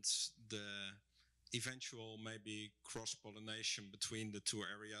and the eventual maybe cross-pollination between the two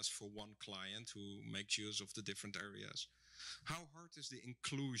areas for one client who makes use of the different areas. How hard is the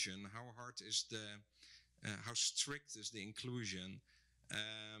inclusion? How strict is the inclusion?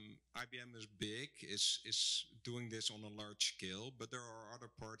 IBM is big, is doing this on a large scale, but there are other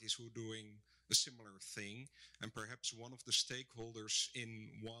parties who are doing a similar thing, and perhaps one of the stakeholders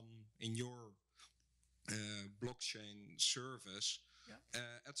in your blockchain service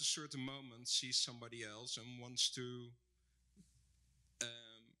at a certain moment sees somebody else and wants to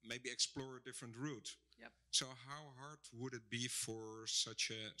maybe explore a different route. Yep. So how hard would it be for such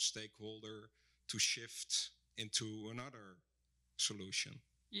a stakeholder to shift into another solution?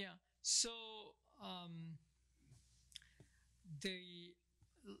 Yeah. So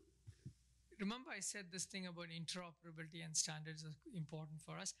remember I said this thing about interoperability and standards is important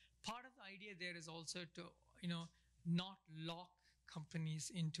for us. Part of the idea there is also to, not lock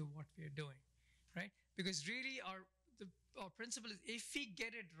companies into what we're doing, right? Because really our principle is if we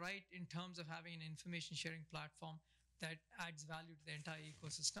get it right in terms of having an information sharing platform that adds value to the entire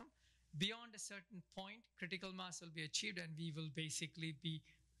ecosystem, beyond a certain point, critical mass will be achieved and we will basically be,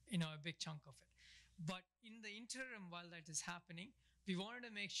 a big chunk of it. But in the interim, while that is happening, we wanted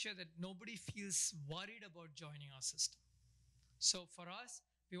to make sure that nobody feels worried about joining our system. So for us,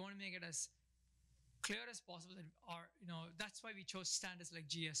 we want to make it as clear as possible that that's why we chose standards like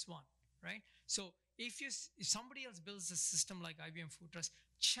GS1, right? So if somebody else builds a system like IBM Food Trust,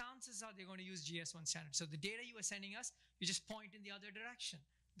 chances are they're going to use GS1 standards. So the data you are sending us, you just point in the other direction.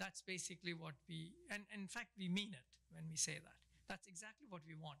 That's basically what and in fact, we mean it when we say that. That's exactly what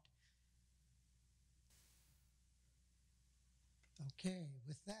we want. Okay,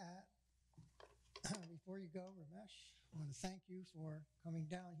 with that, before you go, Ramesh, I want to thank you for coming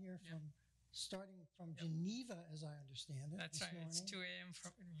down here starting from Geneva, as I understand it. That's this right. morning, It's 2 a.m.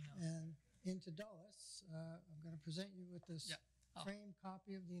 from, and into Dulles. I'm going to present you with this framed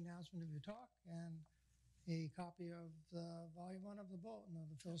copy of the announcement of your talk and a copy of the volume 1 of the Bulletin of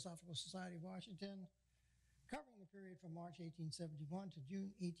the Philosophical Society of Washington, covering the period from March 1871 to June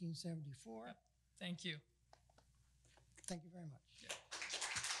 1874. Thank you. Thank you very much.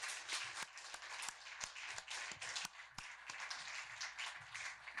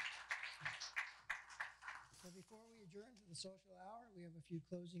 So before we adjourn to the social hour, we have a few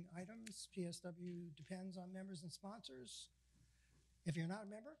closing items. PSW depends on members and sponsors. If you're not a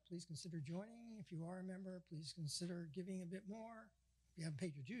member, please consider joining. If you are a member, please consider giving a bit more. If you haven't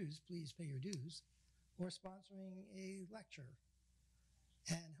paid your dues, please pay your dues. Or sponsoring a lecture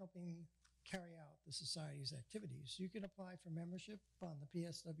and helping carry out the Society's activities. You can apply for membership on the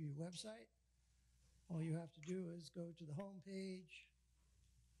PSW website. All you have to do is go to the home page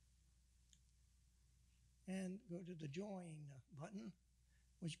and go to the Join button,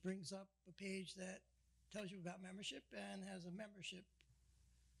 which brings up a page that tells you about membership and has a membership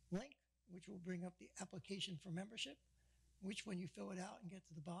link, which will bring up the application for membership, which when you fill it out and get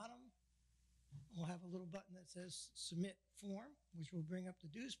to the bottom, we'll have a little button that says Submit Form, which will bring up the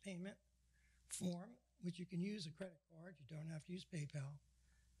dues payment form, which you can use a credit card. You don't have to use PayPal.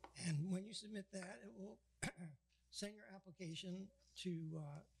 And when you submit that, it will send your application to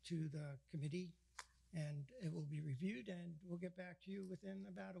the committee, and it will be reviewed, and we'll get back to you within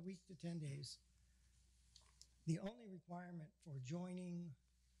about a week to 10 days. The only requirement for joining,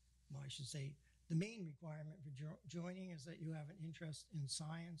 well, I should say, the main requirement for joining is that you have an interest in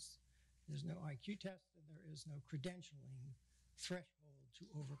science. There's no IQ test, and there is no credentialing threshold to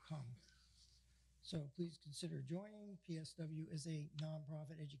overcome. So please consider joining. PSW is a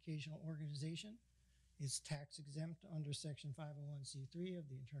nonprofit educational organization. It's tax exempt under Section 501c3 of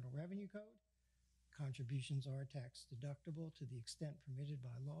the Internal Revenue Code. Contributions are tax deductible to the extent permitted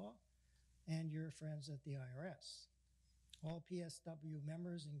by law, and your friends at the IRS. All PSW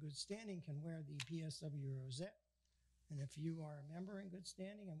members in good standing can wear the PSW rosette, and if you are a member in good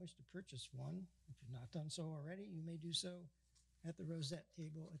standing and wish to purchase one, if you've not done so already, you may do so at the rosette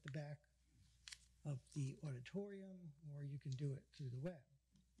table at the back of the auditorium, or you can do it through the web.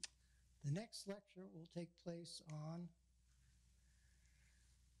 The next lecture will take place on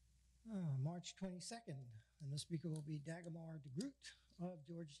March 22nd, and the speaker will be Dagmar de Groot of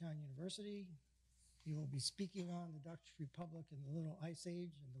Georgetown University. He will be speaking on the Dutch Republic in the Little Ice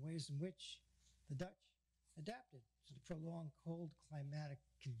Age and the ways in which the Dutch adapted to the prolonged cold climatic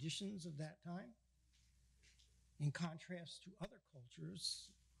conditions of that time, in contrast to other cultures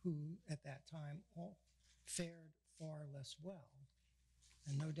who at that time all fared far less well.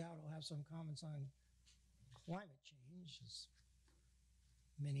 And no doubt I'll have some comments on climate change, as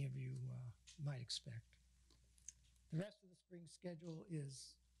many of you might expect. The rest of the spring schedule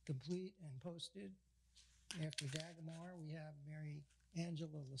is complete and posted. After Dagmar, we have Mary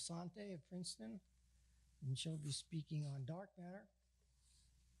Angela Lasante of Princeton, and she'll be speaking on dark matter.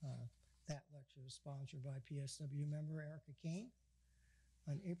 That lecture is sponsored by PSW member Erica Kane.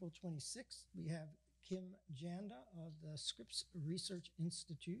 On April 26th, we have Kim Janda of the Scripps Research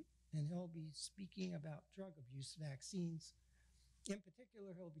Institute, and he'll be speaking about drug abuse vaccines. In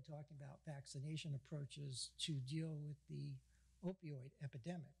particular, he'll be talking about vaccination approaches to deal with the opioid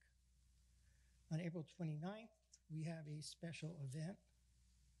epidemic. On April 29th, we have a special event.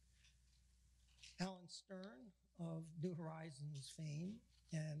 Alan Stern of New Horizons fame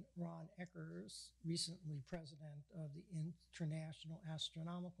and Ron Eckers, recently president of the International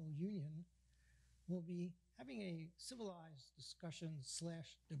Astronomical Union, will be having a civilized discussion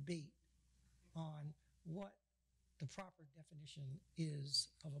 / debate on what the proper definition is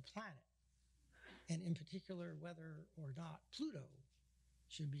of a planet, and in particular, whether or not Pluto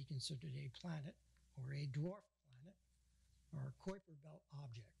should be considered a planet or a dwarf planet or a Kuiper Belt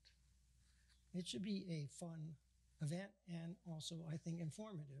object. It should be a fun event and also, I think,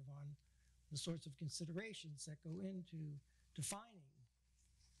 informative on the sorts of considerations that go into defining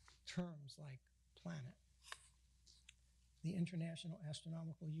terms like planet. The International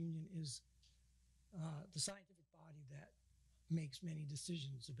Astronomical Union is the scientific body that makes many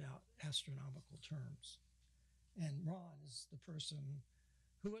decisions about astronomical terms. And Ron is the person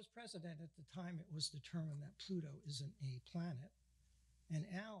who was president at the time it was determined that Pluto isn't a planet. And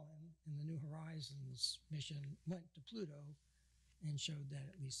Alan, in the New Horizons mission, went to Pluto and showed that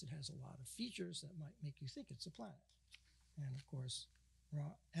at least it has a lot of features that might make you think it's a planet. And of course,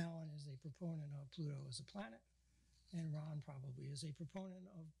 Alan is a proponent of Pluto as a planet. and Ron probably is a proponent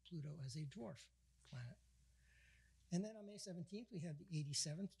of Pluto as a dwarf planet. And then on May 17th, we have the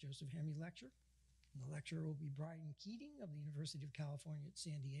 87th Joseph Henry Lecture. The lecturer will be Brian Keating of the University of California at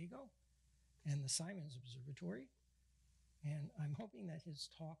San Diego and the Simons Observatory. And I'm hoping that his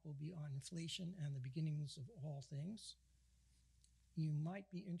talk will be on inflation and the beginnings of all things. You might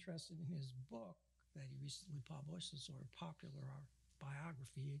be interested in his book that he recently published, a sort of popular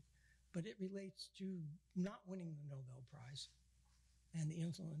biography, but it relates to not winning the Nobel Prize and the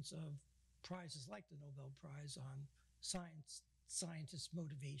influence of prizes like the Nobel Prize on scientists'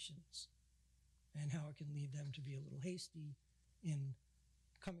 motivations and how it can lead them to be a little hasty in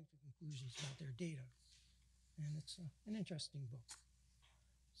coming to conclusions about their data. And it's an interesting book.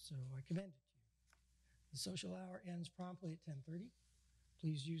 So I commend it to you. The social hour ends promptly at 10:30.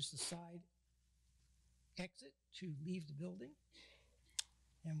 Please use the side exit to leave the building.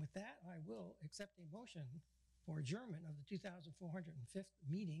 And with that, I will accept a motion for adjournment of the 2405th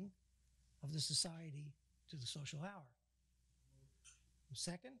meeting of the Society to the Social Hour.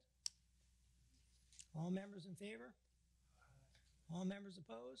 Second? All members in favor? All members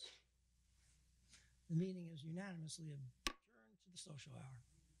opposed? The meeting is unanimously adjourned to the social hour.